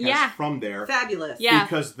broadcast Yeah. from there. Fabulous. Yeah.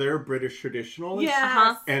 Because they're British traditionalists. Yes.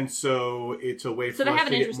 Uh-huh. And so it's a way So for they us have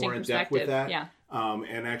to an get interesting more in depth with perspective, that. yeah.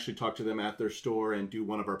 And actually talk to them at their store and do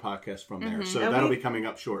one of our podcasts from there. So And that'll we- be coming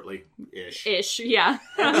up shortly-ish. Ish, yeah.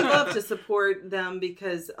 And we love to support them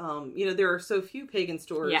because, there are so few pagan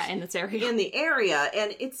stores. Yeah, in this area. in the area,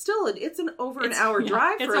 and it's an over an hour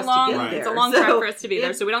drive for us long, to get Right. there. It's a long So drive for us to be there,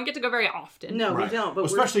 it's- so we don't get to go very often. No, Right. we don't. But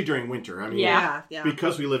Especially during winter. I mean, Yeah. yeah.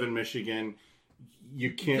 because we live in Michigan,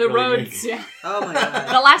 you can't the really roads. Yeah. Oh my god.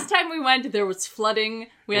 The last time we went, there was flooding.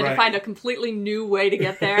 We had to Right. find a completely new way to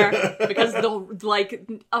get there because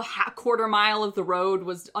a quarter mile of the road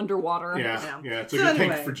was underwater. Yeah. It's a So good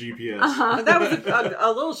anyway. thing for GPS. But that was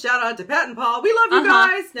a little shout out to Pat and Paul. We love you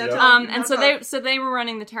guys. Now Yep. tell- And so they were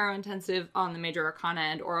running the Tarot Intensive on the Major Arcana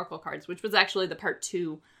and Oracle cards, which was actually the part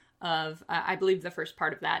 2 of, I believe the first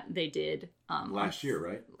part of that they did. Last year,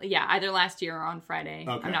 right? Yeah, either last year or on Friday.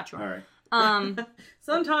 Okay. I'm not sure. All right.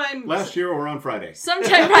 sometime Last year or on Friday?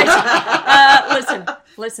 Sometime, right.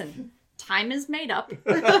 Listen. Time is made up,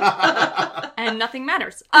 and nothing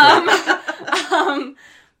matters. I'm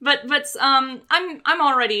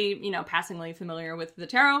already, passingly familiar with the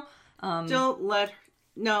tarot. don't let her,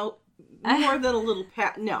 no more than a little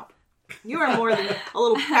no. You are more than a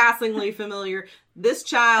little passingly familiar. This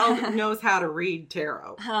child knows how to read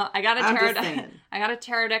tarot. I got a I'm tarot just deck. saying. I got a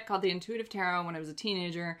tarot deck called the Intuitive Tarot when I was a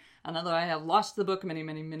teenager. And although I have lost the book many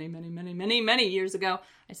years ago,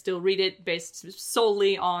 I still read it based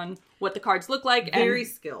solely on what the cards look like. Very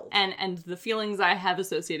skilled. And the feelings I have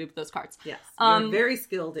associated with those cards. Yes. You're very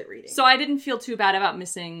skilled at reading. So I didn't feel too bad about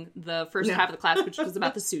missing the first half of the class, which was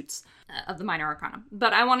about the suits of the Minor Arcana.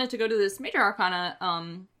 But I wanted to go to this Major Arcana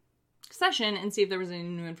session and see if there was any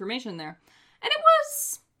new information there. And it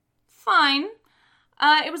was fine.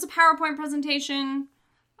 It was a PowerPoint presentation.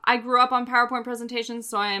 I grew up on PowerPoint presentations,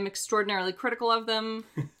 so I am extraordinarily critical of them.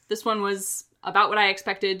 This one was about what I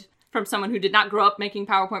expected from someone who did not grow up making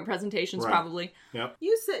PowerPoint presentations, Right. probably. Yep.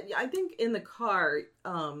 You said, I think in the car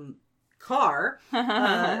said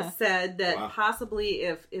that Wow. possibly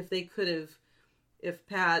if they could have, if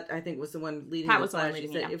Pat, I think was the one leading Pat the was the one class, she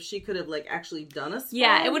leading, said yeah. if she could have actually done a spell.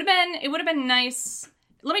 Yeah, it would have been nice.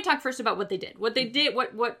 Let me talk first about what they did. What they did,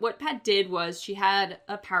 what Pat did was she had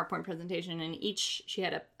a PowerPoint presentation, and she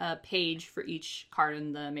had a page for each card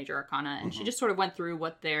in the Major Arcana, and she just sort of went through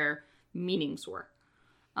what their meanings were.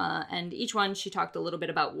 And each one she talked a little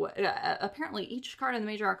bit about what. Apparently, each card in the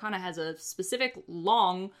Major Arcana has a specific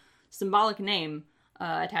long symbolic name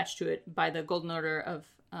attached to it by the Golden Order of.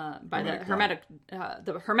 By the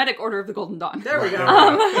Hermetic Order of the Golden Dawn. There we go.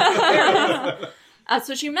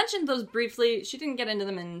 So she mentioned those briefly. She didn't get into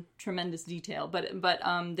them in tremendous detail, but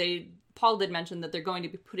Paul did mention that they're going to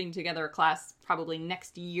be putting together a class probably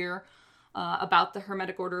next year about the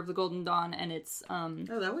Hermetic Order of the Golden Dawn, and it's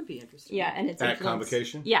that would be interesting. yeah, and it's At influence.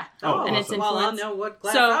 Convocation? Yeah, Oh, and it's awesome. well, I'll influence. know what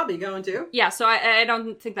class So- I'll be going to. Yeah, so I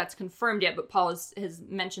don't think that's confirmed yet, but Paul has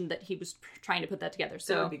mentioned that he was trying to put that together.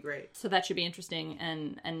 So That would be great. So that should be interesting,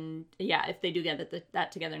 and yeah, if they do get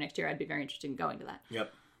that together next year, I'd be very interested in going to that.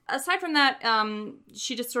 Yep. Aside from that,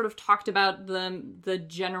 she just sort of talked about the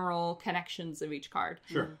general connections of each card.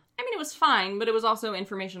 Sure. I mean, it was fine, but it was also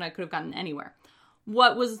information I could have gotten anywhere.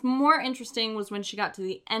 What was more interesting was when she got to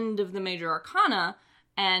the end of the Major Arcana,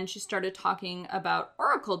 and she started talking about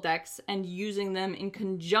Oracle decks and using them in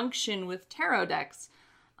conjunction with tarot decks,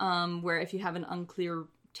 where if you have an unclear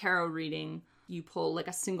tarot reading, you pull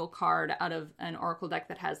a single card out of an Oracle deck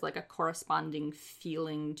that has a corresponding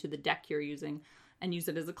feeling to the deck you're using, and use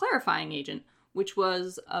it as a clarifying agent, which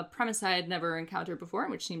was a premise I had never encountered before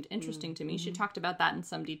and which seemed interesting to me. She talked about that in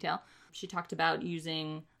some detail. She talked about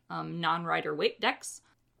using non-Rider-Waite decks,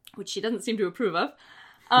 which she doesn't seem to approve of.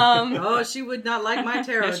 Oh, she would not like my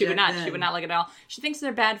tarot. No, she would deck not. then. She would not like it at all. She thinks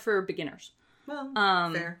they're bad for beginners. Well,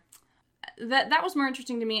 fair. That was more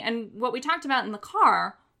interesting to me. And what we talked about in the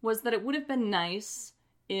car was that it would have been nice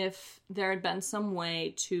if there had been some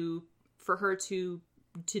way for her to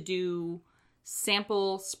do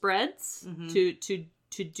sample spreads,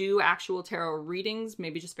 to do actual tarot readings,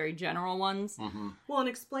 maybe just very general ones, Well, and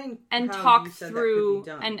explain and how talk you said through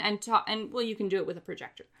that could be done. and well, you can do it with a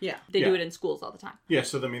projector. Yeah. They do Yeah. it in schools all the time. Yeah,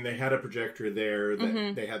 so they had a projector there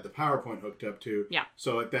that they had the PowerPoint hooked up to. Yeah.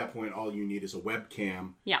 So at that point, all you need is a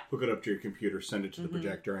webcam. Yeah. Hook it up to your computer, send it to the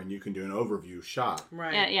projector, and you can do an overview shot.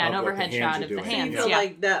 Right. Yeah, an Of what the overhead hands shot are of the doing. hands. So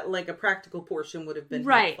Yeah. like a practical portion would have been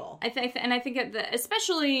Right. helpful. I think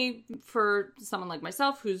especially for someone like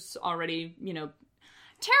myself who's already,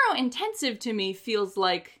 tarot intensive to me feels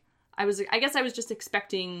like I guess I was just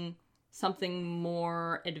expecting something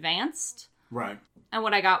more advanced. Right. And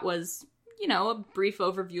what I got was, a brief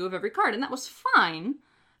overview of every card, and that was fine.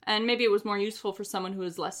 And maybe it was more useful for someone who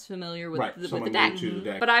is less familiar with, Right. with the Someone deck. new to the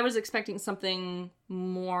deck. But I was expecting something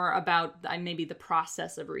more about maybe the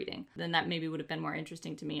process of reading. Then that maybe would have been more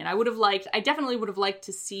interesting to me. And I definitely would have liked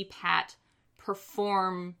to see Pat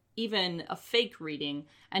perform even a fake reading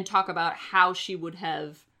and talk about how she would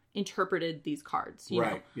have interpreted these cards. You know?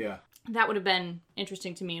 Right. Yeah. That would have been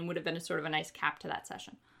interesting to me and would have been a sort of a nice cap to that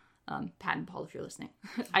session. Pat and Paul, if you're listening,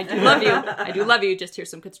 I do love you. I do love you. Just here's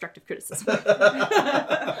some constructive criticism.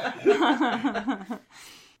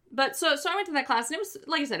 But so I went to that class, and it was,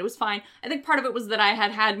 like I said, it was fine. I think part of it was that I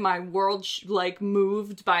had my world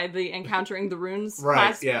moved by the Encountering the Runes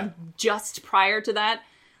class just prior to that.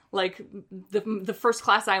 Like, the first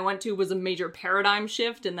class I went to was a major paradigm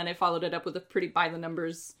shift, and then I followed it up with a pretty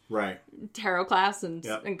by-the-numbers tarot class, and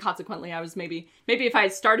consequently I was maybe if I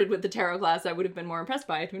had started with the tarot class, I would have been more impressed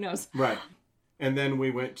by it. Who knows? Right. And then we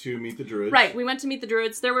went to Meet the Druids. Right, we went to Meet the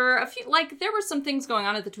Druids. There were a few, there were some things going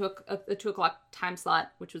on at the 2 o'clock time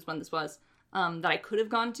slot, which was when this was, that I could have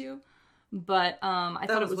gone to. But I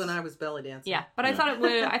thought it was when I was belly dancing. Yeah, but I thought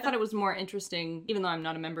it was more interesting, even though I'm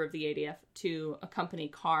not a member of the ADF, to accompany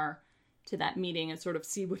Carr to that meeting and sort of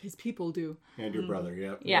see what his people do. And your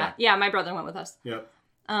brother, yeah, my brother went with us. Yep.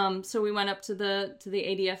 So we went up to the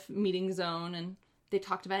ADF meeting zone, and they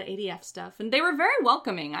talked about ADF stuff, and they were very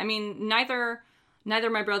welcoming. I mean, neither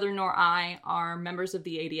my brother nor I are members of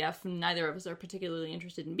the ADF, and neither of us are particularly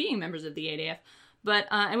interested in being members of the ADF. But,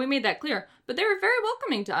 and we made that clear, but they were very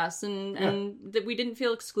welcoming to us, and that we didn't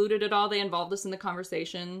feel excluded at all. They involved us in the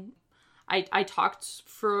conversation. I talked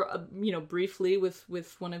for, briefly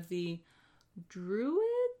with one of the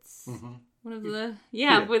druids? Mm-hmm.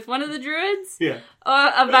 With one of the druids? Yeah.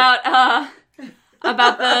 About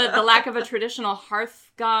the lack of a traditional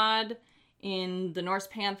hearth god in the Norse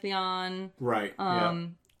pantheon. Right,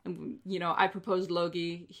 I proposed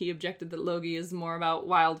Logi. He objected that Logi is more about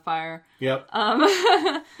wildfire. Yep.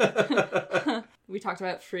 We talked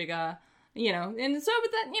about Frigga, and so,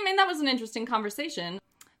 but that was an interesting conversation.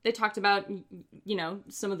 They talked about,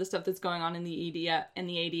 some of the stuff that's going on in the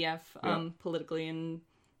ADF, politically and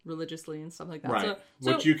religiously and stuff like that. Right.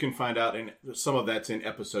 So, which you can find out some of that's in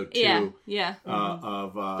episode 2. Yeah.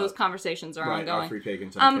 Of those conversations are ongoing. Our Free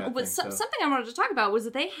Pagans and but something I wanted to talk about was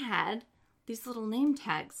that they had these little name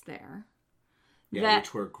tags there. Yeah,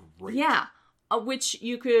 which were great. Yeah, which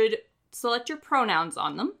you could select your pronouns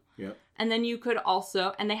on them. Yep. And then you could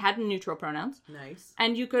also, and they had neutral pronouns. Nice.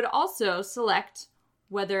 And you could also select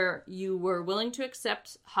whether you were willing to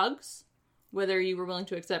accept hugs, whether you were willing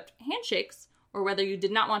to accept handshakes, or whether you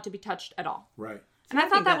did not want to be touched at all. Right. And I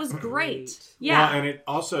thought that was great. Yeah. Well, and it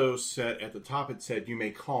also said, at the top, it said, "You may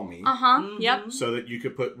call me." Mm-hmm. Yep. So that you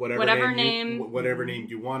could put whatever name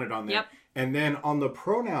you wanted on there. Yep. And then on the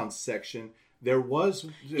pronouns section, there was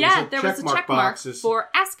a check mark for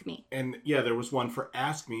ask me. And there was one for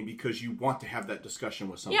ask me because you want to have that discussion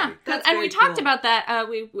with somebody. Yeah, and we talked about that.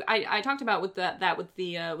 I talked about with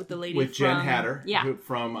the lady with Jen Hatter. Yeah.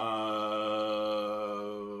 From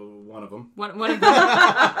one of them. One of them.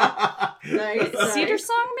 Nice. Cedar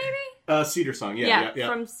Song, maybe. Cedar Song. Yeah.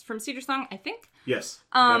 From Cedar Song, I think. Yes,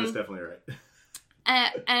 that is definitely right.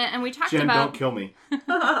 And we talked Jen, about... don't kill me.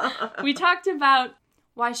 We talked about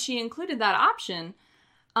why she included that option.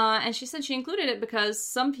 And she said she included it because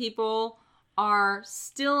some people are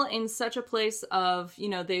still in such a place of,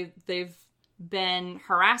 they've been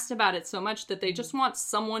harassed about it so much that they just want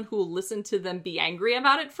someone who will listen to them be angry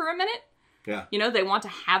about it for a minute. Yeah. They want to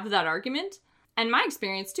have that argument. And my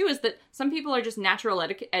experience, too, is that some people are just natural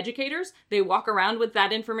educators. They walk around with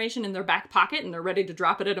that information in their back pocket, and they're ready to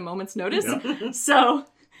drop it at a moment's notice. Yep. So,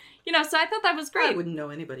 so I thought that was great. I wouldn't know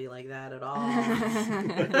anybody like that at all.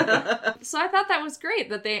 So I thought that was great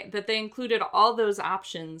that they included all those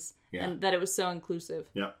options and that it was so inclusive.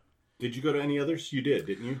 Yeah. Did you go to any others? You did,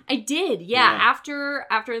 didn't you? I did, yeah. After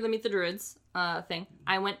the Meet the Druids thing,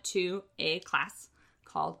 I went to a class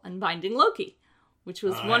called Unbinding Loki, which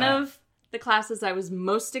was one of the classes I was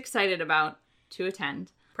most excited about to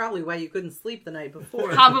attend. Probably why you couldn't sleep the night before.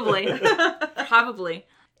 Probably.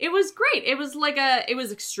 It was great. It was it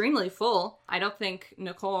was extremely full. I don't think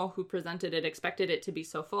Nicole, who presented it, expected it to be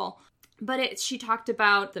so full. But she talked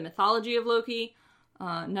about the mythology of Loki,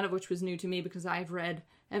 none of which was new to me because I've read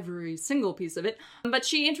every single piece of it. But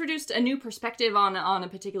she introduced a new perspective on a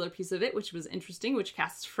particular piece of it, which was interesting, which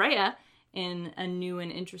casts Freya in a new and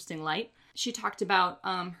interesting light. She talked about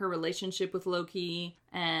her relationship with Loki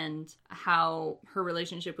and how her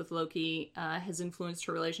relationship with Loki has influenced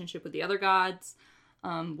her relationship with the other gods,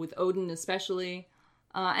 with Odin especially.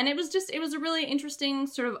 And it was a really interesting,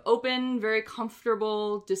 sort of open, very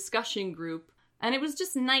comfortable discussion group. And it was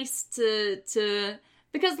just nice to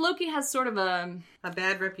because Loki has sort of a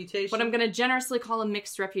bad reputation. What I'm going to generously call a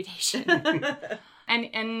mixed reputation.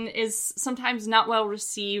 and is sometimes not well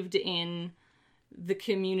received in the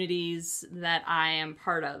communities that I am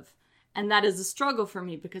part of. And that is a struggle for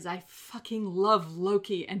me because I fucking love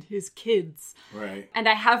Loki and his kids. Right. And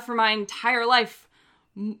I have for my entire life,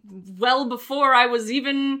 well before I was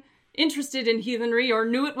even, interested in heathenry or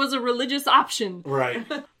knew it was a religious option. Right.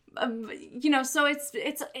 So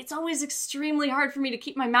it's always extremely hard for me to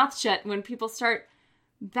keep my mouth shut when people start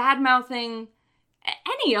bad-mouthing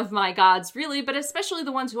any of my gods, really, but especially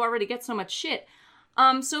the ones who already get so much shit.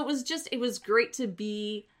 So it was great to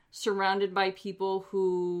be surrounded by people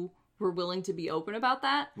who were willing to be open about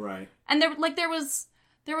that. Right. And there was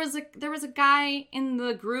a guy in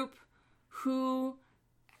the group who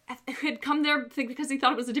had come there because he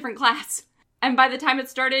thought it was a different class. And by the time it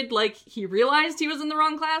started, he realized he was in the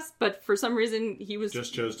wrong class, but for some reason he was...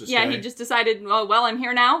 Just chose to stay. Yeah, he just decided, well, I'm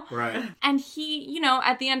here now. Right. And he,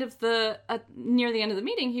 at the end of near the end of the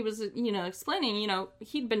meeting, he was, explaining,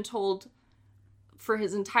 he'd been told for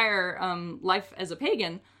his entire life as a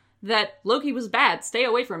pagan that Loki was bad. Stay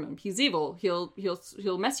away from him. He's evil.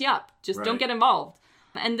 He'll mess you up. Just don't get involved.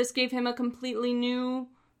 And this gave him a completely new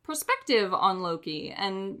perspective on Loki,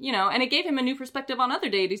 and and it gave him a new perspective on other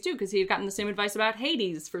deities too, because he had gotten the same advice about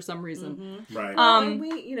Hades for some reason. Mm-hmm. Right. And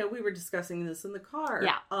we were discussing this in the car.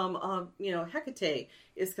 Yeah. Hecate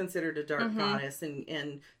is considered a dark goddess,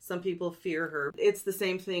 and some people fear her. It's the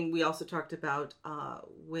same thing we also talked about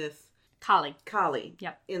with Kali.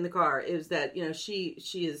 Yep. In the car, is that she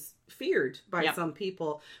is feared by some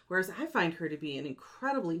people, whereas I find her to be an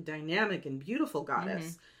incredibly dynamic and beautiful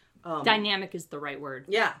goddess. Mm-hmm. Dynamic is the right word.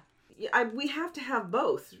 Yeah. We have to have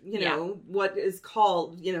both, what is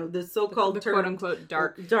called, the so-called the term, quote-unquote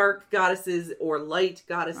dark goddesses or light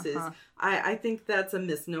goddesses. I think that's a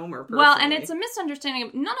misnomer, personally. Well, and it's a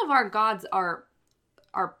misunderstanding. None of our gods are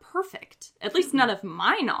perfect. At least none of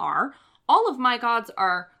mine are. All of my gods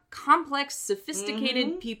are complex,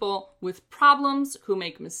 sophisticated people with problems who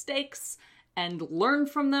make mistakes and learn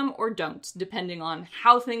from them or don't, depending on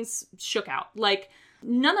how things shook out.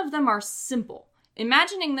 None of them are simple.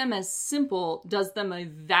 Imagining them as simple does them a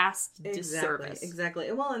vast disservice.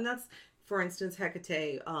 Exactly. Well, and that's, for instance,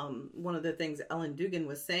 Hecate, one of the things Ellen Dugan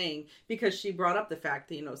was saying, because she brought up the fact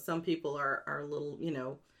that, some people are a little,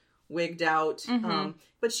 wigged out.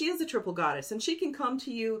 But she is a triple goddess, and she can come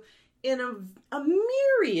to you in a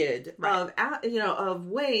myriad of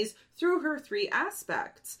ways through her three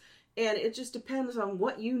aspects. And it just depends on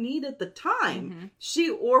what you need at the time.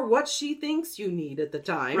 What she thinks you need at the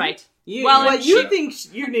time. Right. What you think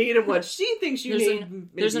you need and what she thinks you need.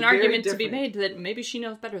 There's an argument to be made that maybe she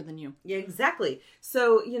knows better than you. Yeah, exactly.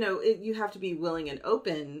 So, you have to be willing and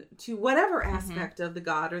open to whatever aspect of the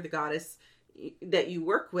god or the goddess that you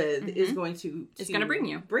work with is going to bring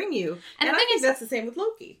you. And I think that's the same with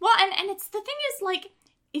Loki. Well, and it's the thing is,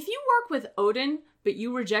 if you work with Odin, but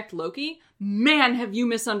you reject Loki, man, have you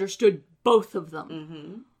misunderstood both of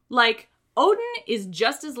them. Odin is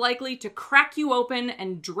just as likely to crack you open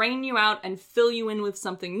and drain you out and fill you in with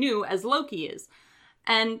something new as Loki is.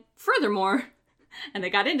 And furthermore, and I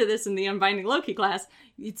got into this in the Unbinding Loki class,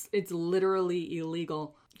 it's literally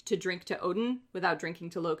illegal to drink to Odin without drinking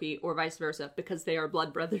to Loki, or vice versa, because they are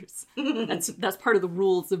blood brothers. That's part of the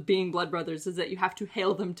rules of being blood brothers, is that you have to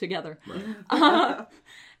hail them together. Right.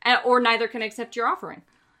 Or neither can accept your offering.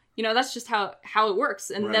 That's just how it works.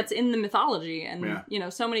 And that's in the mythology. And,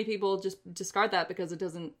 so many people just discard that because it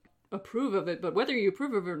doesn't approve of it. But whether you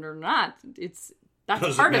approve of it or not,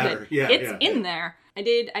 that's part of it. Yeah, it's in there. I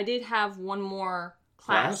did have one more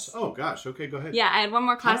class. Oh, gosh. Okay, go ahead. Yeah, I had one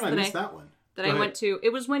more class How did I miss that one? That I went to.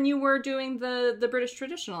 It was when you were doing the British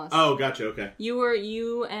Traditionalists. Oh, gotcha. Okay.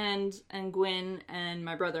 You and Gwyn and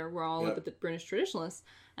my brother were all at the British Traditionalists,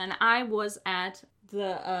 and I was at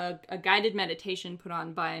a guided meditation put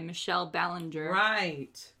on by Michelle Ballinger.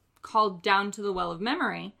 Right. Called Down to the Well of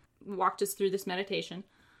Memory. Walked us through this meditation,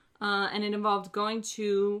 and it involved going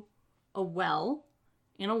to a well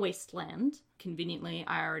in a wasteland. Conveniently,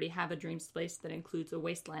 I already have a dreams place that includes a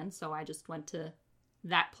wasteland, so I just went to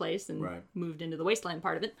that place and moved into the wasteland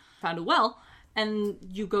part of it. Found a well, and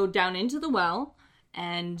you go down into the well,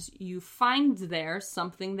 and you find there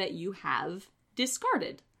something that you have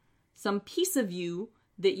discarded. Some piece of you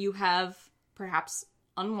that you have perhaps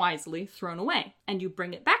unwisely thrown away. And you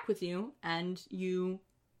bring it back with you, and you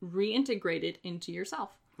reintegrate it into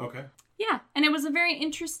yourself. Okay. Yeah, and it was a very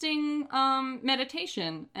interesting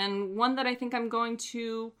meditation, and one that I think I'm going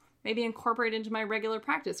to maybe incorporate into my regular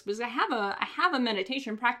practice, because I have a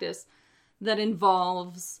meditation practice that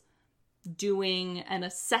involves doing an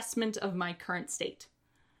assessment of my current state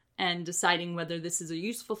and deciding whether this is a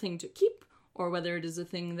useful thing to keep or whether it is a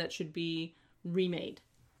thing that should be remade.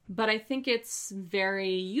 But I think it's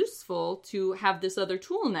very useful to have this other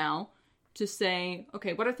tool now to say,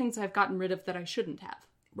 okay, what are things I've gotten rid of that I shouldn't have?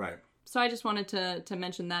 Right. So I just wanted to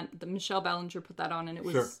mention that Michelle Ballinger put that on, and it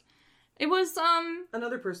was It was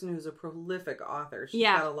another person who's a prolific author. She's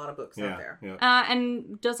Yeah. got a lot of books out there. Yeah.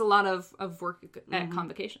 and does a lot of work at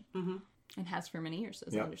Convocation. Mm-hmm. And has for many years,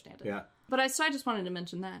 as I understand it. Yeah. But so I just wanted to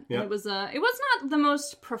mention that. Yeah. And it was not the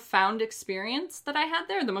most profound experience that I had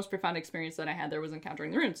there. The most profound experience that I had there was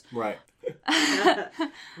encountering the runes. Right.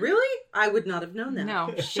 Really? I would not have known that.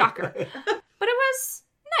 No, shocker. But it was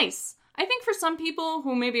nice. I think for some people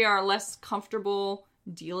who maybe are less comfortable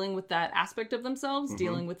dealing with that aspect of themselves,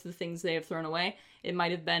 dealing with the things they have thrown away, it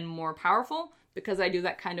might have been more powerful because I do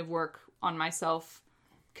that kind of work on myself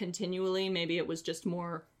continually. Maybe it was just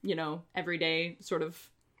more, everyday sort of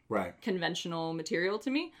Right. conventional material to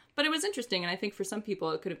me. But it was interesting, and I think for some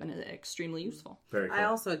people it could have been extremely useful. Very cool. I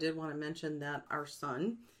also did want to mention that our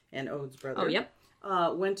son and Ode's brother Oh, yep.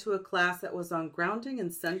 went to a class that was on grounding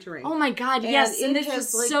and centering. Oh my god, And yes, and it this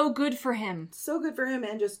has, was so good for him. So good for him,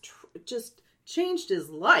 and just changed his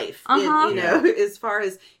life. Uh-huh. As far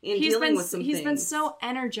as dealing with some He's things. been so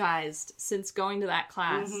energized since going to that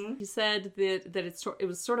class. Mm-hmm. He said that it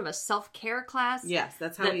was sort of a self-care class. Yes,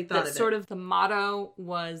 that's how that, he that thought of sort it. of the motto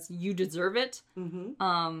was "You deserve it." Mm-hmm.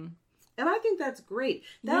 Um, And I think that's great.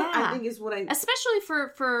 That Yeah. I think is what I especially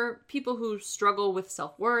for people who struggle with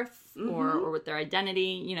self-worth Mm-hmm. or with their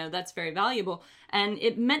identity, that's very valuable. And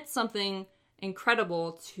it meant something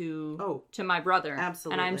incredible to my brother.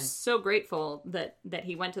 Absolutely. And I'm so grateful that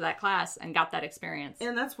he went to that class and got that experience.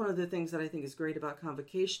 And that's one of the things that I think is great about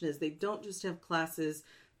Convocation is they don't just have classes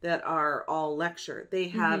that are all lecture. They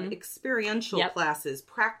have experiential Yep. classes,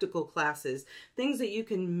 practical classes, things that you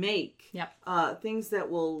can make, Yep. things that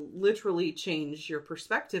will literally change your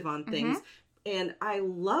perspective on things. And I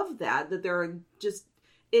love that there are just,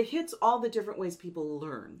 it hits all the different ways people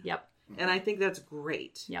learn. Yep. And I think that's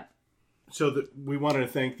great. Yep. So we wanted to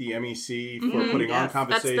thank the MEC for putting on Yes.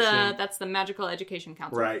 Conversation. That's the Magical Education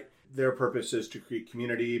Council. Right. Their purpose is to create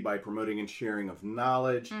community by promoting and sharing of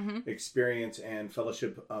knowledge, experience, and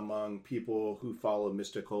fellowship among people who follow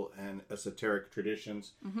mystical and esoteric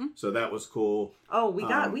traditions. So that was cool. Oh, we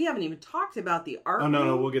haven't even talked about the art. Oh,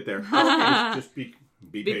 no, room. we'll get there. Just be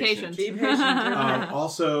patient. Be patient.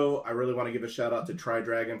 Also, I really want to give a shout out to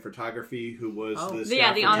Tri-Dragon Photography, who was the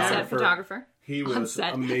staff the on-set photographer. He was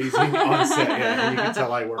On-set. amazing on set. Yeah, you can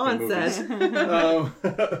tell I work in On-set.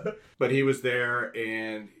 movies. But he was there,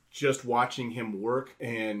 and just watching him work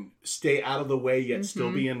and stay out of the way yet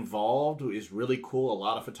still be involved is really cool. A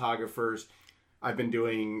lot of photographers, I've been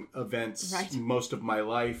doing events most of my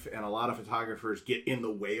life, and a lot of photographers get in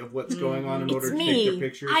the way of what's going on in order to take their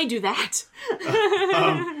pictures. I do that.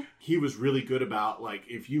 He was really good about, like,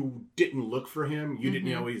 if you didn't look for him, you didn't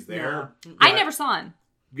know he's there. Yeah. I never saw him.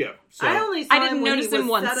 Yeah. So, I only saw I didn't him when notice he was him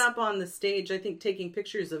once. set up on the stage, I think, taking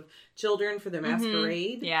pictures of children for their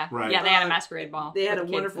masquerade. Yeah. Right. Yeah, they had a masquerade ball. They had for a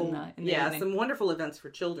the kids wonderful, in the evening. some wonderful events for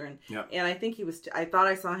children. Yep. And I think I thought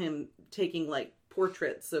I saw him taking, like,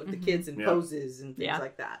 portraits of the kids in poses and things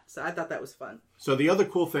like that. So I thought that was fun. So the other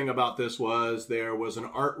cool thing about this was there was an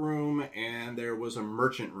art room and there was a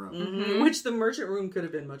merchant room. Which the merchant room could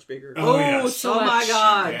have been much bigger. Oh, yes. So my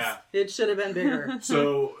God. Yeah. It should have been bigger.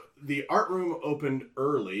 So the art room opened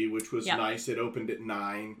early, which was Yeah. nice. It opened at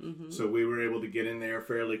 9, so we were able to get in there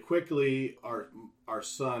fairly quickly. Our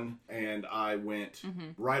son and I went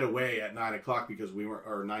right away at 9:00 because we weren't,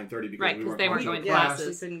 or 9:30 because we weren't they weren't going going to to class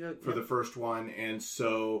classes. we couldn't go, for the first one, and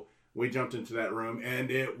so we jumped into that room, and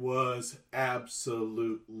it was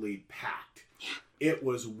absolutely packed. It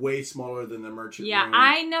was way smaller than the merchant room. Yeah,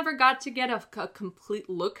 I never got to get a complete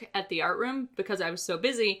look at the art room because I was so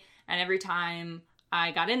busy, and every time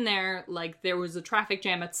I got in there, like, there was a traffic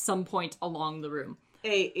jam at some point along the room.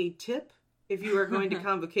 A tip, if you are going to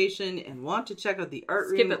Convocation and want to check out the art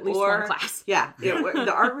Skip room, at least one class. Yeah,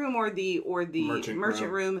 the art room or the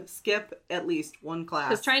Merchant room, skip at least one class.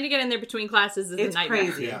 Because trying to get in there between classes is It's a nightmare.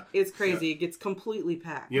 crazy. Yeah. It's crazy. It gets completely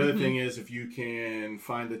packed. The other thing is, if you can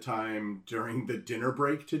find the time during the dinner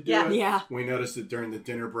break to do Yeah. it. Yeah. We noticed that during the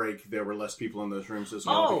dinner break, there were less people in those rooms as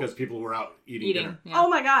well because people were out eating dinner. Yeah. Oh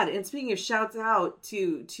my God! And speaking of shouts out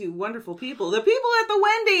to wonderful people, the people at the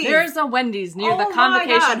Wendy's. There's a Wendy's near the my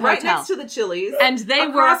Convocation God, Hotel. right next to the Chili's, And they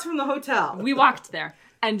across were- from the hotel. We walked there,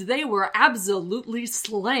 and they were absolutely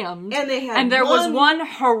slammed. And they had and there was one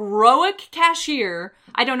heroic cashier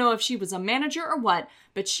I don't know if she was a manager or what,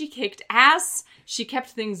 but she kicked ass. She kept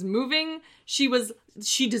things moving. She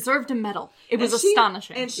deserved a medal. It was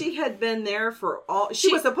astonishing. And she had been there for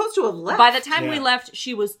she was supposed to have left. By the time we left,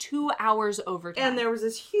 she was 2 hours over time. And there was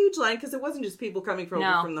this huge line, because it wasn't just people coming from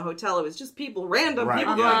the hotel. It was just random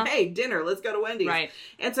people going, hey, dinner, let's go to Wendy's. Right.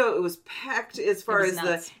 And so it was packed as far as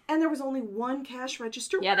and there was only one cash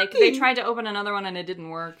register. Yeah, they tried to open another one and it didn't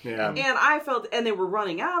work. Yeah. And I felt, and they were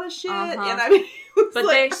running out of shit. And I mean, but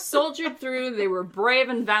they soldiered through. They were brave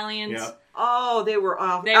and valiant. Yeah. Oh, they were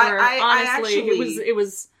off. They were honestly. It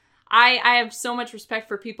was. I have so much respect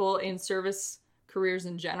for people in service careers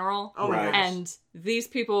in general. Oh my gosh. And these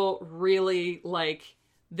people really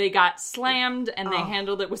they got slammed and they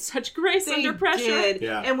handled it with such grace under pressure. Did.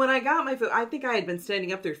 Yeah. And when I got my food, I think I had been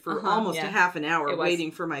standing up there for almost a half an hour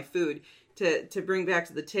waiting for my food to bring back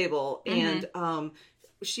to the table. And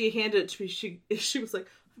she handed it to me. She was like,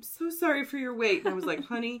 I'm so sorry for your wait. And I was like,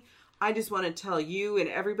 honey, I just want to tell you and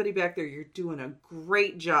everybody back there, you're doing a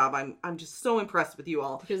great job. I'm just so impressed with you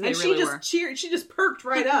all. Because they and really she just were. cheered. She just perked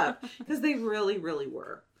right up because they really, really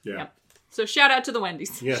were. Yeah. Yep. So shout out to the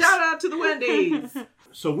Wendy's. Yes. Shout out to the Wendy's.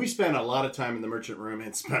 So we spent a lot of time in the merchant room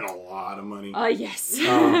and spent a lot of money Yes. in the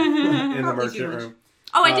Probably merchant too much. room.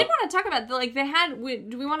 Oh, I did want to talk about they had.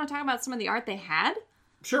 Do we want to talk about some of the art they had?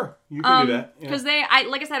 Sure, you can do that. Because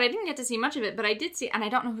like I said, I didn't get to see much of it, but I did see, and I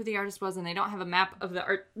don't know who the artist was, and they don't have a map of the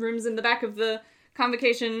art rooms in the back of the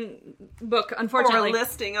convocation book, unfortunately. Or a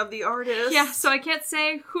listing of the artists. Yeah, so I can't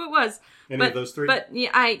say who it was. Any of those three? But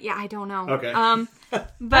I don't know. Okay.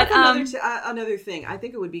 But That's another thing. I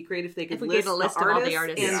think it would be great if they could list a list the of all artists the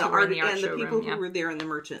artists and, who the, were in the art and the people showroom, who were there and the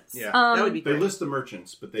merchants. Yeah. That would be They great. list the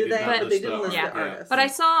merchants, but they Did did they? not But list they didn't the list the artists. But I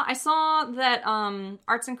saw that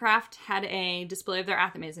Arts and Craft had a display of their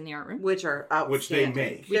Athames in the art room, Which are outstanding. Which they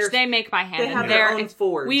make. which they make by hand. They have and their they're own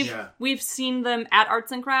forge. We've seen them at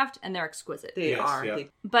Arts and Craft, and they're exquisite. They Yes, are. yeah.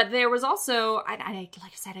 But there was also, like I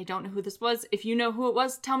said, I don't know who this was. If you know who it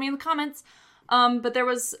was, tell me in the comments. But there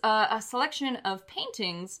was a selection of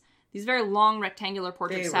paintings, these very long rectangular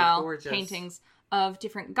portrait-style paintings of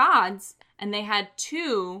different gods, and they had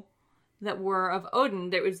two that were of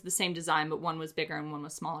Odin. It was the same design, but one was bigger and one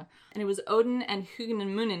was smaller. And it was Odin and Hugin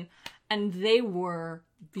and Munin, and they were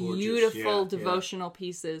beautiful devotional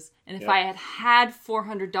pieces. And if I had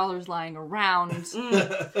 $400 lying around,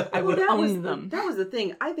 I would own them. That was the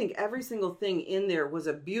thing. I think every single thing in there was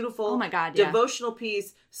a beautiful devotional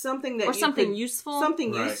piece, something that useful.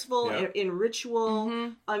 Something Right. useful Yeah. in ritual.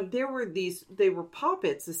 Mm-hmm. They were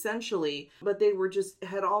poppets essentially, but they were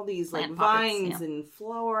had all these Plant like poppets, vines and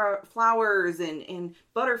flowers and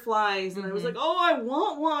butterflies. And I was like, oh, I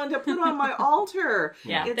want one to put on my altar.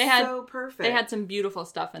 Yeah. It's They had- so perfect. They had some beautiful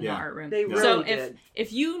stuff in the art room. They really so did.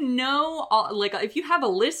 if you know, if you have a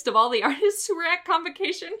list of all the artists who were at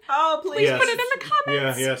Convocation, Oh, please put it in the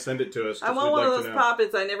comments. Yeah, send it to us. I want one of those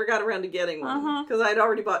poppets. I never got around to getting one because I'd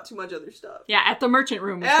already bought too much other stuff. Yeah, at the merchant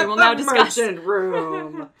room, which At we will the now discuss. merchant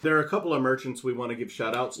room. There are a couple of merchants we want to give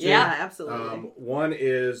shout outs to. Yeah, absolutely. One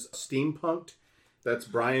is Steampunked. That's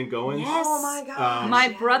Brian Goins. Yes. Oh my gosh. My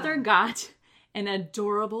brother got an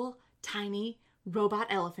adorable, tiny robot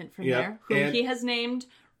elephant from there, whom and- he has named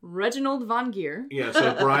Reginald Von Geer. Yeah,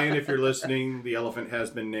 so Brian, if you're listening, the elephant has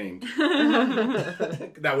been named.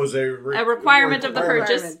 That was a requirement of the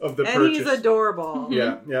purchase. Of the and purchase. he's adorable.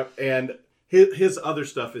 Yeah, yep. And his other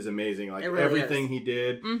stuff is amazing. Like It really everything is. he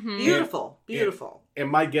did. Beautiful. Beautiful. And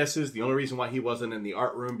my guess is the only reason why he wasn't in the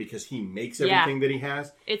art room because he makes everything that he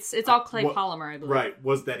has. It's all clay polymer, I believe. Right,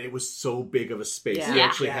 was that it was so big of a space. Yeah. He Yeah.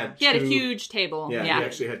 actually Yeah. had He had a two- huge table. Yeah, Yeah. he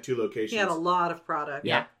actually had two locations. He had a lot of product.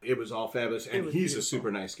 Yeah. It was all fabulous. And was he's a beautiful.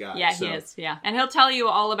 super nice guy. Yeah, so. he is. Yeah, and he'll tell you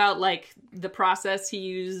all about like the process he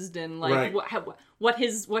used and like Right. what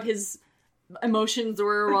his emotions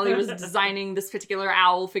were while he was designing this particular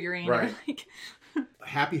owl figurine. Right. Like,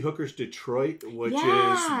 Happy Hookers Detroit, which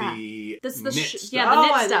Yeah. is the This the knit sh- stuff. yeah, the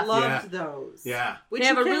knit I stuff. loved Yeah. those. Yeah. Which They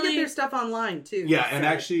you have a can really- get their stuff online too. Yeah, and so.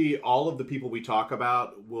 actually, all of the people we talk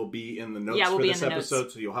about will be in the notes Yeah, we'll for be this in the notes.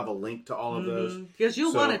 episode, so you'll have a link to all of those. Because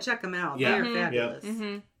you'll So- want to check them out. Yeah. They're Mhm. fabulous.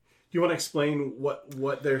 Do you want to explain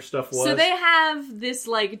what their stuff was? So they have this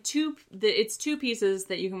like it's two pieces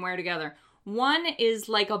that you can wear together. One is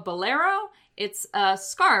like a bolero. It's a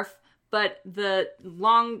scarf, but the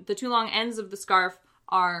two long ends of the scarf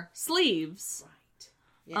are sleeves.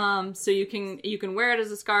 Yeah. So you can wear it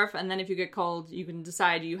as a scarf, and then if you get cold, you can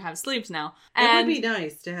decide you have sleeves now. It And would be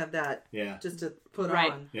nice to have that. Yeah. Just to put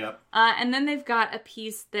Right. on. Yep. and then they've got a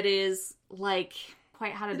piece that is like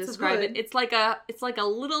quite how to It's a describe it. hood. It's like a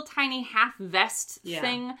little tiny half vest Yeah.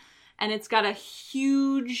 thing, and it's got a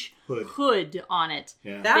huge Hood. hood on it.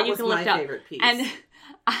 Yeah. That you was can my lift up. favorite piece. And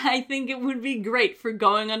I think it would be great for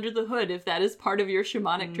going under the hood if that is part of your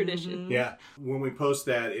shamanic tradition. Yeah. When we post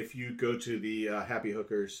that, if you go to the Happy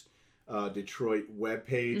Hookers Detroit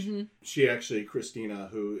webpage, she actually, Christina,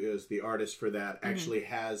 who is the artist for that, actually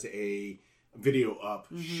has a video up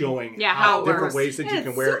showing how it different works. ways that you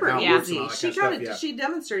can wear it, how it works, and all that kind of stuff. She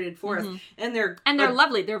demonstrated for us, and they're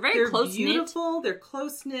lovely. They're very close knit. Beautiful. They're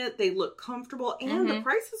close knit. They look comfortable, and the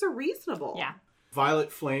prices are reasonable. Yeah.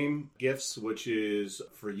 Violet Flame Gifts, which is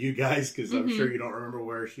for you guys, because I'm sure you don't remember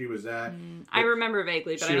where she was at. I remember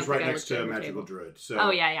vaguely, but she I was don't right think next I to looked at her Magical table. Druid.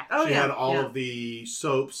 So She had all of the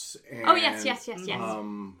soaps and yes.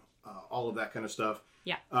 all of that kind of stuff.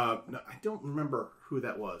 Yeah. No, I don't remember who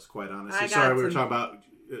that was, quite honestly. I got Sorry, we were some- talking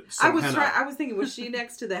about henna. I was thinking, was she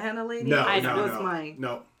next to the henna lady?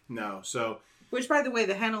 No. So, which, by the way,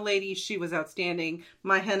 the henna lady, she was outstanding.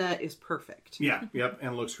 My henna is perfect. yeah, yep,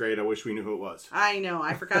 and looks great. I wish we knew who it was. I know.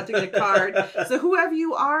 I forgot to get a card. So whoever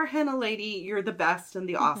you are, henna lady, you're the best and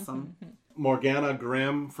the awesome. Morgana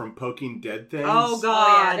Grimm from Poking Dead Things. Oh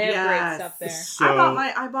God, they have yes. great stuff there. So,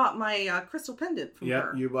 I bought my crystal pendant from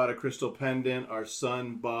her. you bought a crystal pendant. Our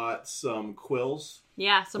son bought some quills.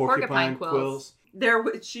 Yeah, some porcupine quills.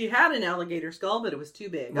 She had an alligator skull, but it was too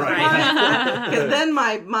big. Right. Because then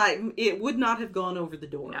it would not have gone over the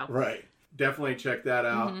door. No. Right. Definitely check that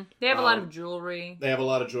out. They have a lot of jewelry. They have a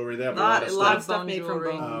lot of jewelry. They have A lot of stuff. stuff made from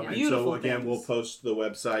jewelry. bone. And Beautiful so again, things. we'll post the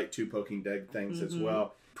website to Poking Dead Things as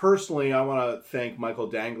well. Personally, I want to thank Michael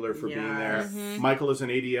Dangler for being there. Michael is an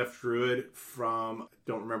ADF druid from,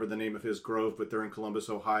 don't remember the name of his grove, but they're in Columbus,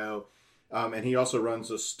 Ohio. And he also runs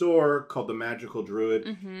a store called The Magical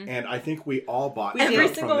Druid. And I think we all bought Every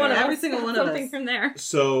stuff single from one there. of us. Every single one of Something us. from there.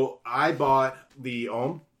 So I bought the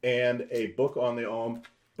Ohm and a book on the Ohm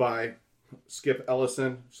by Skip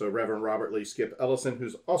Ellison. So Reverend Robert Lee Skip Ellison,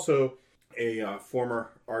 who's also a former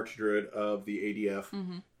archdruid of the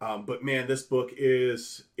ADF. But man, this book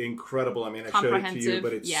is incredible. I mean, I showed it to you,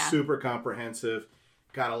 but it's super comprehensive.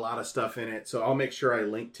 Got a lot of stuff in it. So I'll make sure I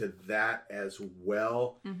link to that as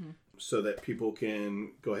well so that people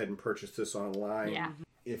can go ahead and purchase this online. Yeah.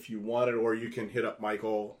 If you want it, or you can hit up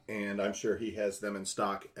Michael, and I'm sure he has them in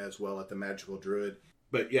stock as well at the Magical Druid.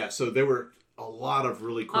 But yeah, so there were a lot of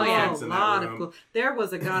really cool things in that room. There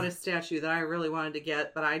was a goddess statue that I really wanted to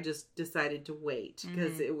get, but I just decided to wait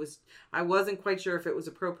because I wasn't quite sure if it was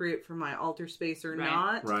appropriate for my altar space or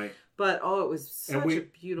not. Right. But it was such a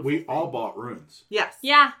beautiful We thing. all bought runes. Yes.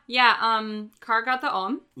 Yeah. Car got the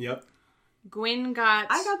Om. Yep. Gwyn got...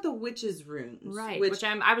 I got the witch's runes. Right, which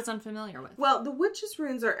I was unfamiliar with. Well, the witch's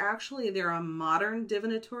runes are actually, they're a modern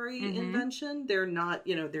divinatory invention. They're not,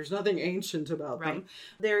 there's nothing ancient about them.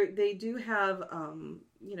 They do have,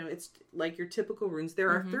 it's like your typical runes. There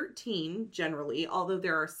are 13 generally, although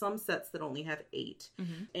there are some sets that only have 8.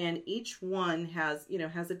 And each one has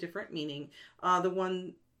a different meaning. The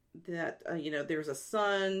one that, there's a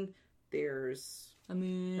sun, there's... A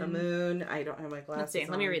moon. A moon. I don't have my glasses Let's see.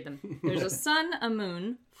 on. Let me read them. There's a sun, a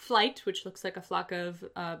moon, flight, which looks like a flock of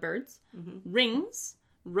birds, rings,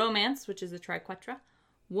 romance, which is a triquetra,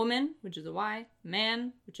 woman, which is a Y,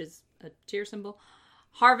 man, which is a tear symbol,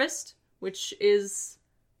 harvest, which is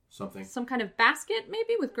some kind of basket,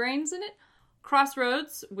 maybe, with grains in it,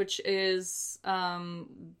 crossroads, which is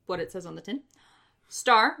what it says on the tin,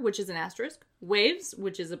 star, which is an asterisk, waves,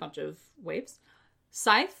 which is a bunch of waves,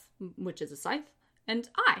 scythe, which is a scythe, and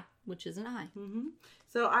eye, which is an eye.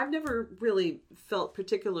 So I've never really felt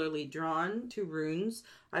particularly drawn to runes.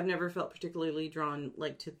 I've never felt particularly drawn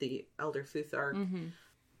to the Elder Futhark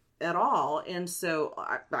at all. And so,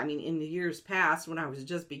 I mean, in the years past, when I was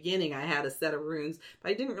just beginning, I had a set of runes,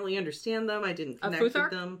 but I didn't really understand them. I didn't connect with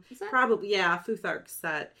them. Probably, yeah, Futhark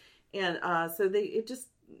set. And so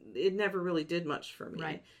it never really did much for me.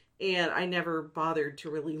 Right. And I never bothered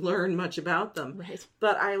to really learn much about them. Right.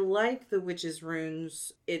 But I like the witch's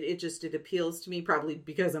runes. It appeals to me, probably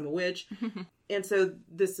because I'm a witch. And so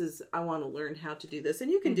I want to learn how to do this.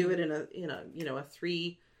 And you can do it in a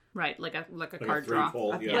 3. Right, like a card draw.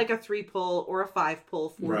 Like a 3 pull or a 5 pull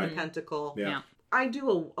for the pentacle. Yeah. I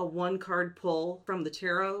do a 1 card pull from the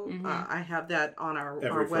tarot. I have that on our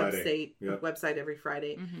website every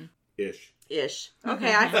Friday. Ish.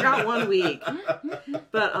 Okay, I forgot 1 week.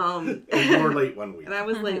 But you were late 1 week. And I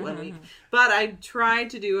was late 1 week. But I tried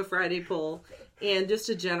to do a Friday pull and just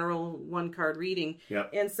a general 1 card reading. Yep.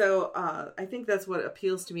 And so I think that's what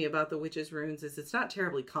appeals to me about the witch's runes is it's not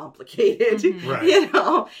terribly complicated.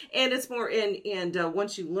 Right. And it's more and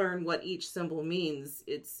once you learn what each symbol means,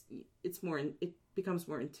 it becomes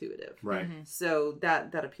more intuitive. Right. So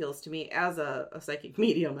that appeals to me as a psychic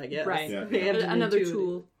medium, I guess. Right. Yeah. And Another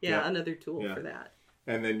tool. Yeah, another tool for that.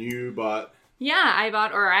 And then you bought Yeah, I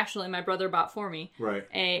bought, or actually my brother bought for me, Right.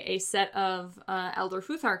 a set of Elder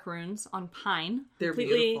Futhark runes on pine. They're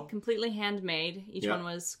beautiful. Completely handmade. Each Yeah. one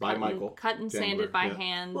was By Michael cut and Dangler, sanded by yeah.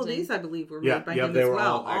 hand. Well, and- these I believe were Yeah, made by yeah, him they as were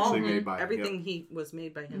well. all actually made by him, everything he was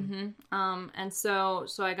made by him. And so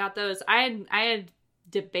I got those. I had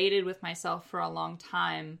debated with myself for a long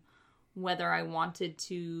time whether I wanted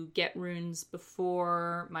to get runes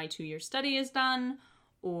before my 2-year study is done,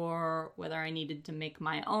 or whether I needed to make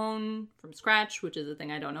my own from scratch, which is a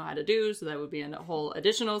thing I don't know how to do, so that would be a whole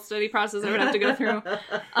additional study process I would have to go through.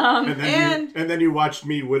 And then you watched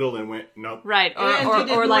me whittle and went, nope. Right, And you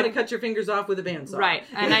didn't or want to cut your fingers off with a bandsaw. right,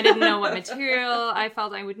 and I didn't know what material I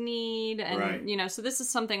felt I would need, and Right. so this is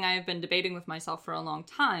something I have been debating with myself for a long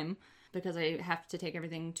time because I have to take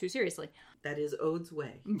everything too seriously. That is Ode's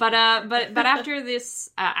way. But after this,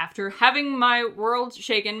 after having my world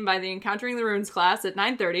shaken by the Encountering the Runes class at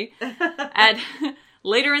 9:30,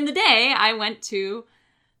 later in the day, I went to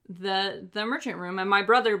the merchant room, and my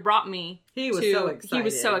brother brought me. He was so excited. He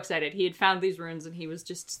was so excited. He had found these runes, and he was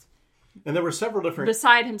just And there were several different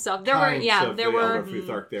beside himself. There were Elder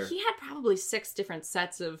Futhark there. He had probably 6 different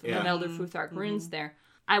sets of Elder Futhark runes there.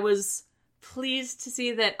 I was pleased to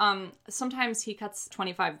see that sometimes he cuts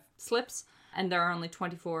 25 slips, and there are only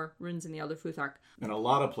 24 runes in the Elder Futhark. And a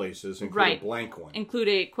lot of places include a blank one. Include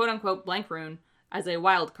a quote-unquote blank rune as a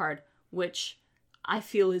wild card, which I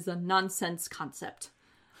feel is a nonsense concept.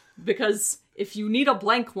 Because if you need a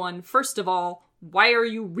blank one, first of all, why are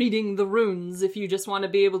you reading the runes if you just want to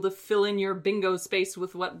be able to fill in your bingo space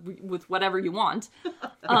with whatever you want?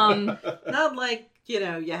 Not like, you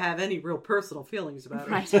have any real personal feelings about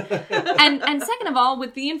it. Right. and second of all,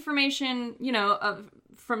 with the information,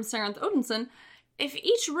 from Sarenth Odinson, if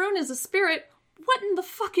each rune is a spirit, what in the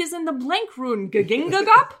fuck is in the blank rune?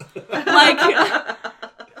 Gagingagop?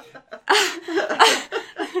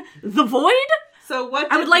 The void? So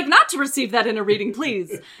what? I would like not to receive that in a reading,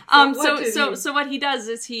 please. So what he does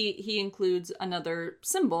is he includes another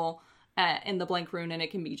symbol in the blank rune, and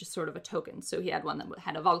it can be just sort of a token. So he had one that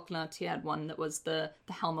had a Valknut, he had one that was the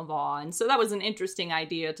Helm of Awe, and so that was an interesting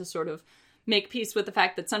idea to sort of make peace with the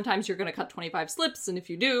fact that sometimes you're going to cut 25 slips, and if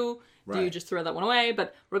you do you just throw that one away?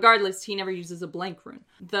 But regardless, he never uses a blank rune.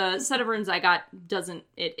 The set of runes I got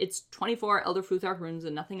it's 24 Elder Futhark runes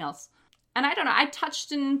and nothing else. And I don't know, I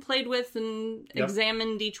touched and played with and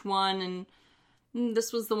examined each one, and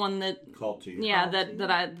this was the one that called to you. Yeah,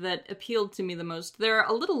 that appealed to me the most. They're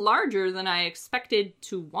a little larger than I expected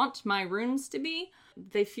to want my runes to be.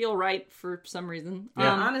 They feel right for some reason.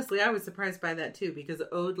 Yeah, honestly, I was surprised by that too, because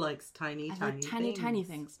Ode likes tiny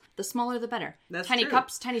things. The smaller, the better. That's tiny true.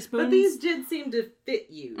 Cups, tiny spoons. But these did seem to fit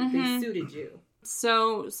you. They suited you.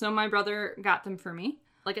 So my brother got them for me.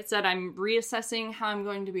 Like I said, I'm reassessing how I'm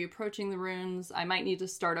going to be approaching the runes. I might need to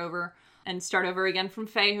start over again from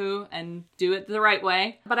Fehu and do it the right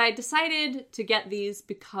way. But I decided to get these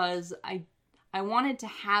because I wanted to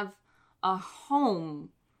have a home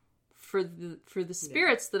for the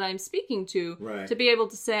spirits that I'm speaking to be able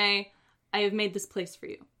to say, I have made this place for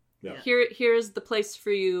you. Yeah. Here's the place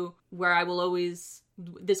for you where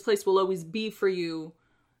this place will always be for you,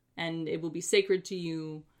 and it will be sacred to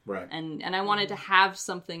you. Right. And I wanted to have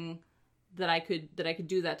something that I could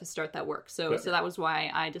do that to start that work. So that was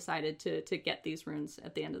why I decided to get these runes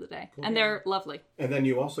at the end of the day. Cool. And they're lovely. And then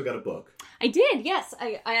you also got a book. I did, yes.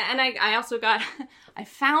 I also got I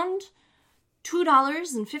found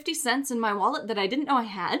 $2.50 in my wallet that I didn't know I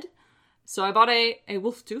had. So I bought a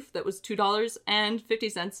wolf tooth that was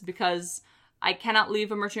 $2.50 because I cannot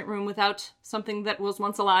leave a merchant room without something that was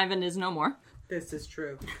once alive and is no more. This is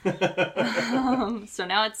true. So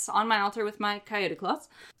now it's on my altar with my coyote claws.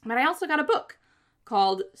 But I also got a book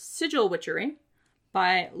called Sigil Witchery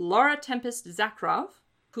by Laura Tempest Zakharov,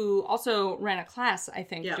 who also ran a class, I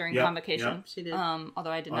think, during Convocation. Yep, she did.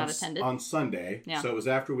 Although I did not attend it. On Sunday. Yeah. So it was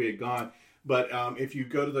after we had gone. But if you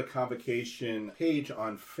go to the Convocation page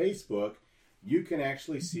on Facebook, you can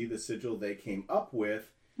actually see the sigil they came up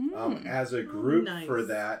with as a group for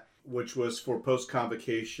that, which was for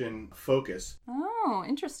post-Convocation focus. Oh,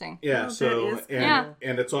 interesting. Yeah,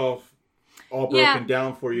 and it's all broken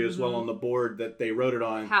down for you as well on the board that they wrote it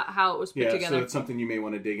on. How it was put together. So it's something you may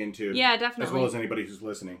want to dig into. Yeah, definitely. As well as anybody who's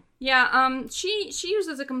listening. Yeah, she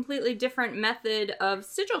uses a completely different method of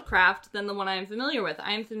sigil craft than the one I am familiar with.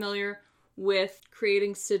 I am familiar with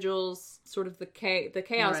creating sigils, sort of the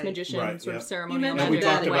chaos magician sort of ceremonial And we magic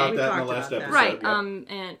talked way. about that in the last episode. Right,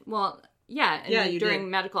 Yep. during did.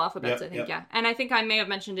 medical alphabets, I think, Yep. And I think I may have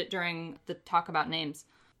mentioned it during the talk about names,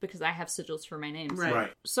 because I have sigils for my names.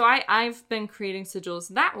 Right. So I've been creating sigils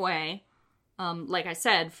that way, like I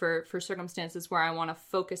said, for circumstances where I want a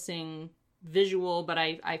focusing visual, but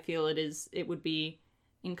I feel it would be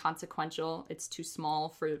inconsequential. It's too small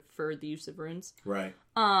for the use of runes. Right.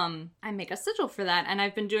 I make a sigil for that, and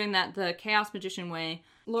I've been doing that the Chaos Magician way.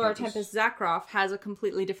 Laura Tempest Zakroff has a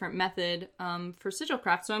completely different method for sigil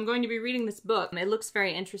craft, so I'm going to be reading this book. It looks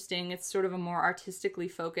very interesting. It's sort of a more artistically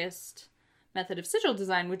focused method of sigil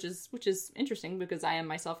design, which is interesting because I am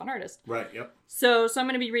myself an artist. Right, yep. So I'm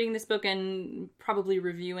going to be reading this book and probably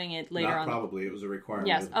reviewing it later on. Probably. It was a requirement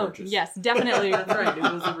Yes. of the purchase. Yes, definitely. That's right. It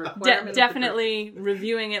was a requirement. Definitely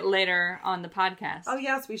reviewing it later on the podcast. Oh,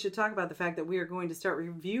 yes. We should talk about the fact that we are going to start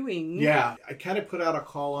reviewing. Yeah. I kind of put out a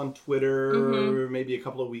call on Twitter maybe a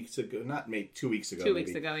couple of weeks ago. Not maybe 2 weeks ago. 2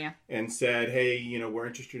 weeks ago, yeah. And said, hey, we're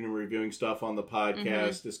interested in reviewing stuff on the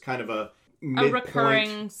podcast. It's kind of a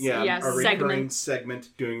recurring segment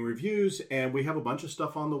doing reviews, and we have a bunch of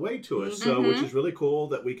stuff on the way to us, so which is really cool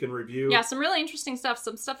that we can review. Yeah, some really interesting stuff,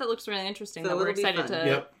 some stuff that looks really interesting that we're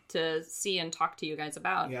excited to see and talk to you guys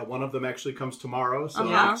about. Yeah, one of them actually comes tomorrow,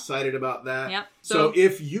 so I'm excited about that. Yep. So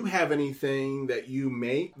if you have anything that you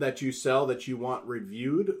make, that you sell, that you want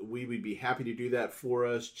reviewed, we would be happy to do that for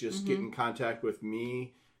us. Just get in contact with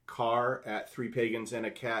me, Carr, at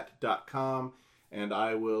 3pagansandacat.com. And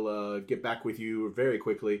I will get back with you very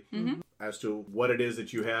quickly as to what it is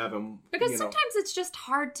that you have. Because sometimes it's just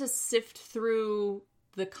hard to sift through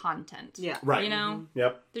the content. Yeah. Right.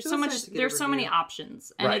 Yep. There's so many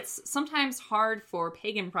options. And it's sometimes hard for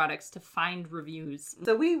pagan products to find reviews.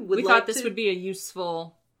 So we thought this would be a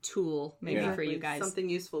useful tool for you guys. Something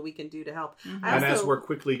useful we can do to help. And as we're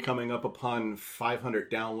quickly coming up upon 500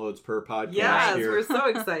 downloads per podcast. Yes, here, we're so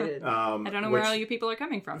excited. I don't know where all you people are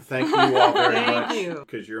coming from. Thank you all very much.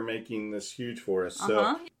 Because you're making this huge for us.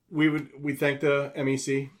 So we thank the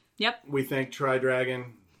MEC. Yep. We thank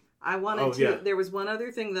Tri-Dragon. I wanted to. There was one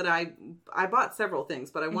other thing that I bought several things,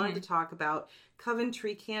 but I wanted to talk about.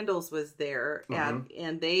 Coventry Candles was there,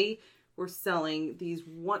 and they were selling these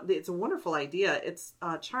it's a wonderful idea. It's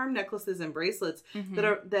charm necklaces and bracelets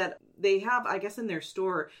that they have, I guess, in their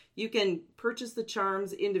store. You can purchase the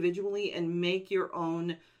charms individually and make your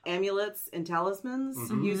own amulets and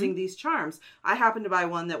talismans using these charms. I happened to buy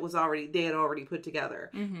one that they had already put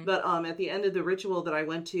together. But at the end of the ritual that I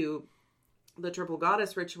went to, the Triple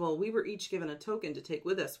Goddess ritual, we were each given a token to take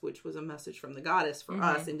with us, which was a message from the goddess for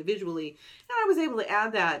us individually. And I was able to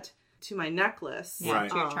add that to my necklace. To your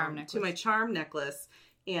charm necklace. To my charm necklace.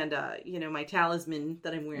 And, my talisman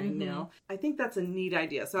that I'm wearing now. I think that's a neat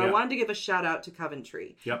idea. So I wanted to give a shout out to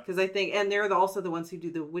Coventry. Yep. Because I think, and they're also the ones who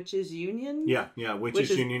do the Witches Union. Yeah, Witches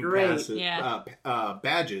Union passes,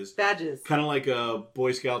 badges. Badges. Kind of like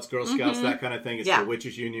Boy Scouts, Girl Scouts, that kind of thing. It's the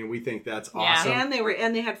Witches Union. We think that's awesome.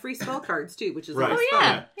 And they had free spell cards too, which is right.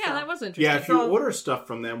 fun. Yeah, that was interesting. Yeah, if you order stuff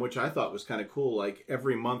from them, which I thought was kind of cool, like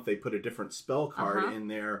every month they put a different spell card in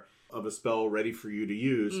there of a spell ready for you to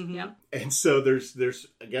use. And so there's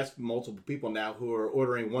I guess multiple people now who are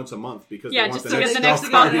ordering once a month because they want the next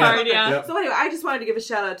spell card. Yep. So anyway, I just wanted to give a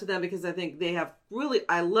shout out to them because I think they have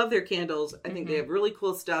I love their candles. I think they have really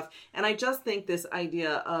cool stuff. And I just think this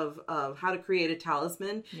idea of how to create a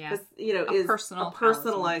talisman is a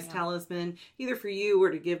personalized talisman, either for you or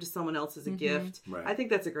to give to someone else as a gift. Right. I think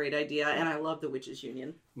that's a great idea, and I love the Witches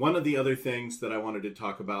Union. One of the other things that I wanted to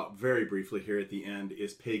talk about very briefly here at the end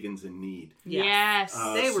is Pagans in Need. Yes.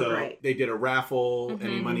 They were great. They did a raffle.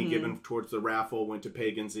 Any money given towards the raffle went to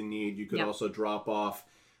Pagans in Need. You could also drop off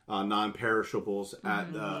non-perishables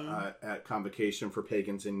at Convocation for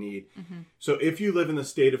Pagans in Need. So if you live in the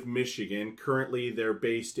state of Michigan, currently they're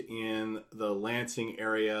based in the Lansing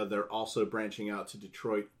area. They're also branching out to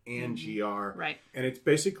Detroit and GR. Right. And it's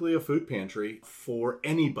basically a food pantry for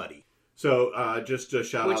anybody. So just a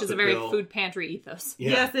shout out to Bill. Which is a very food pantry ethos.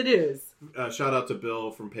 Yeah. Yes, it is. Shout out to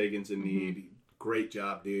Bill from Pagans in Need. Great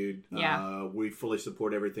job, dude. Yeah. We fully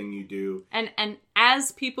support everything you do. And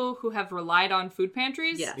as people who have relied on food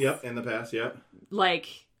pantries, Yep, in the past, like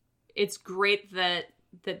it's great that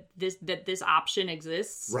this option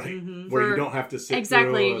exists. Right. Where you don't have to sit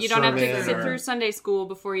through you don't have to sit or through Sunday school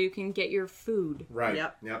before you can get your food. Right.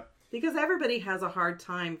 Yep. Because everybody has a hard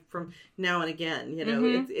time from now and again,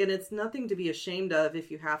 it's nothing to be ashamed of if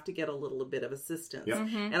you have to get a little bit of assistance. Yep.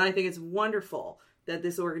 And I think it's wonderful that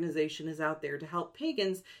this organization is out there to help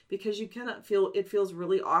pagans, because you cannot it feels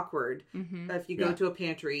really awkward if you go to a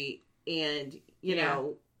pantry and, you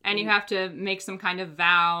know. And you have to make some kind of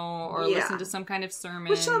vow or listen to some kind of sermon.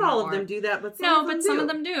 Which not all of them do that, but some of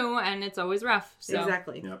them do, and it's always rough. So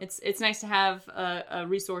exactly. Yep. It's nice to have a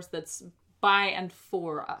resource that's by and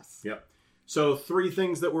for us. Yep. So 3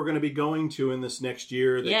 things that we're going to be going to in this next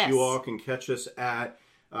year that you all can catch us at.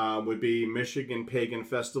 would be Michigan Pagan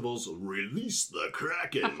Festivals Release the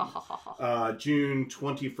Kraken. June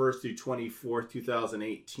 21st through 24th,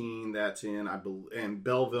 2018. That's in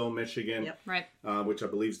Belleville, Michigan. Yep. Right. Which I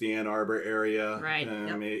believe is the Ann Arbor area. Right.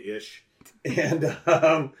 Ish. And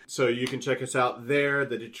so you can check us out there.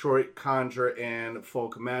 The Detroit Conjure and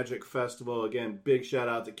Folk Magic Festival. Again, big shout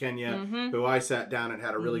out to Kenya, who I sat down and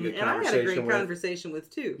had a really good conversation with. And I had a great conversation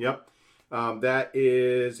with, too. Yep. That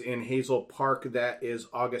is in Hazel Park. That is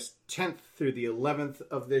August 10th through the 11th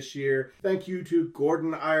of this year. Thank you to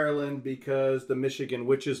Gordon, Ireland, because the Michigan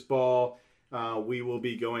Witches Ball we will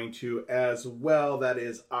be going to as well. That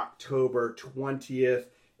is October 20th.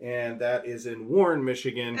 And that is in Warren,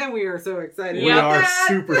 Michigan. And we are so excited. We are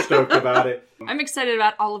super stoked about it. I'm excited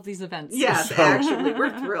about all of these events. Yes, actually, we're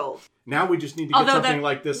thrilled. Now we just need to get something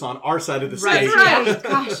like this on our side of the state. Right. Yeah.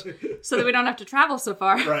 Gosh. So that we don't have to travel so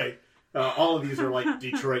far. Right. All of these are like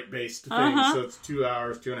Detroit-based things, so it's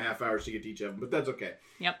 2.5 hours to get to each of them, but that's okay.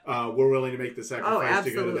 Yep. We're willing to make the sacrifice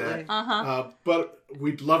to go to that. But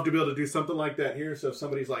we'd love to be able to do something like that here. So if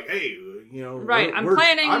somebody's like, "Hey, right, I'm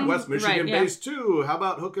planning. I'm West Michigan based too. How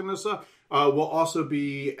about hooking us up?" We'll also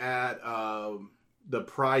be at the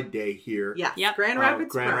Pride Day here. Yes. Yep. Grand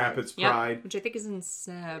Rapids Yep. Pride. Which I think is in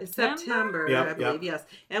September. September, I believe, yes.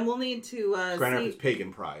 And we'll need to Grand Rapids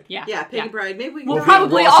Pagan Pride. Yeah, Pagan Pride. Maybe we can We'll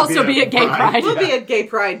probably also be at Gay Pride. We'll be at Gay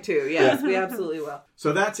Pride too. Yes, we absolutely will.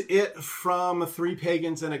 So that's it from Three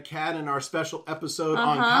Pagans and a Cat in our special episode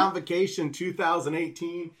on Convocation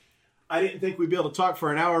 2018. I didn't think we'd be able to talk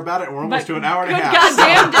for an hour about it, and we're almost to an hour and a half.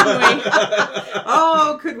 Goddamn, didn't we?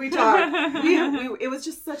 Oh, could we talk? It was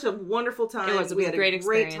just such a wonderful time. It was we had a great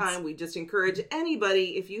experience. time. We just encourage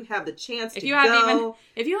anybody, if you have the chance if you have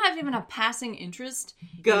even a passing interest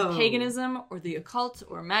in paganism or the occult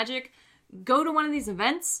or magic, go to one of these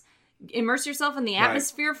events, immerse yourself in the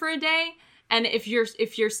atmosphere for a day, and if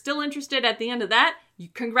you're still interested at the end of that,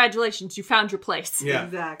 congratulations, you found your place. Yeah,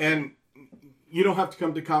 exactly. And you don't have to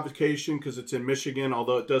come to Convocation because it's in Michigan,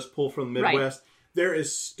 although it does pull from the Midwest. Right. There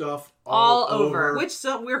is stuff all over. Which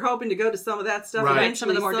we're hoping to go to some of that stuff eventually, some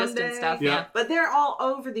of the more distant stuff. Yeah. But they're all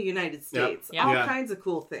over the United States. Yep. All kinds of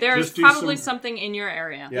cool things. There's probably something in your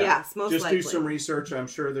area. Yeah. Yes, most likely. Just do some research. I'm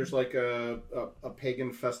sure there's like a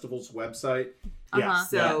pagan festival's website. Yeah.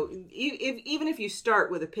 So even if you start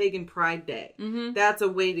with a Pagan Pride Day, that's a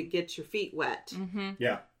way to get your feet wet.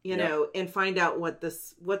 Yeah. You know, and find out what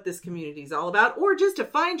this community is all about, or just to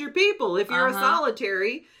find your people if you're a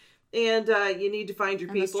solitary and you need to find your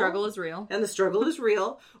people. And the struggle is real. And the struggle is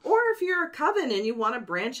real. Or if you're a coven and you want to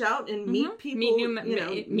branch out and meet people, meet new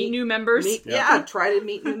members. Try to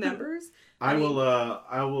meet new members. I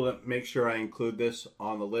will make sure I include this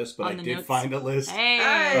on the list, but I did find a list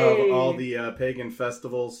of all the pagan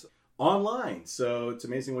festivals online. So it's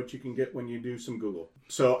amazing what you can get when you do some Google.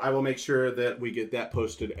 So I will make sure that we get that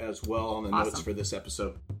posted as well on the notes for this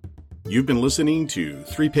episode. You've been listening to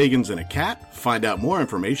Three Pagans and a Cat. Find out more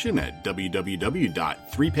information at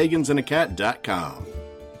www.threepagansandacat.com.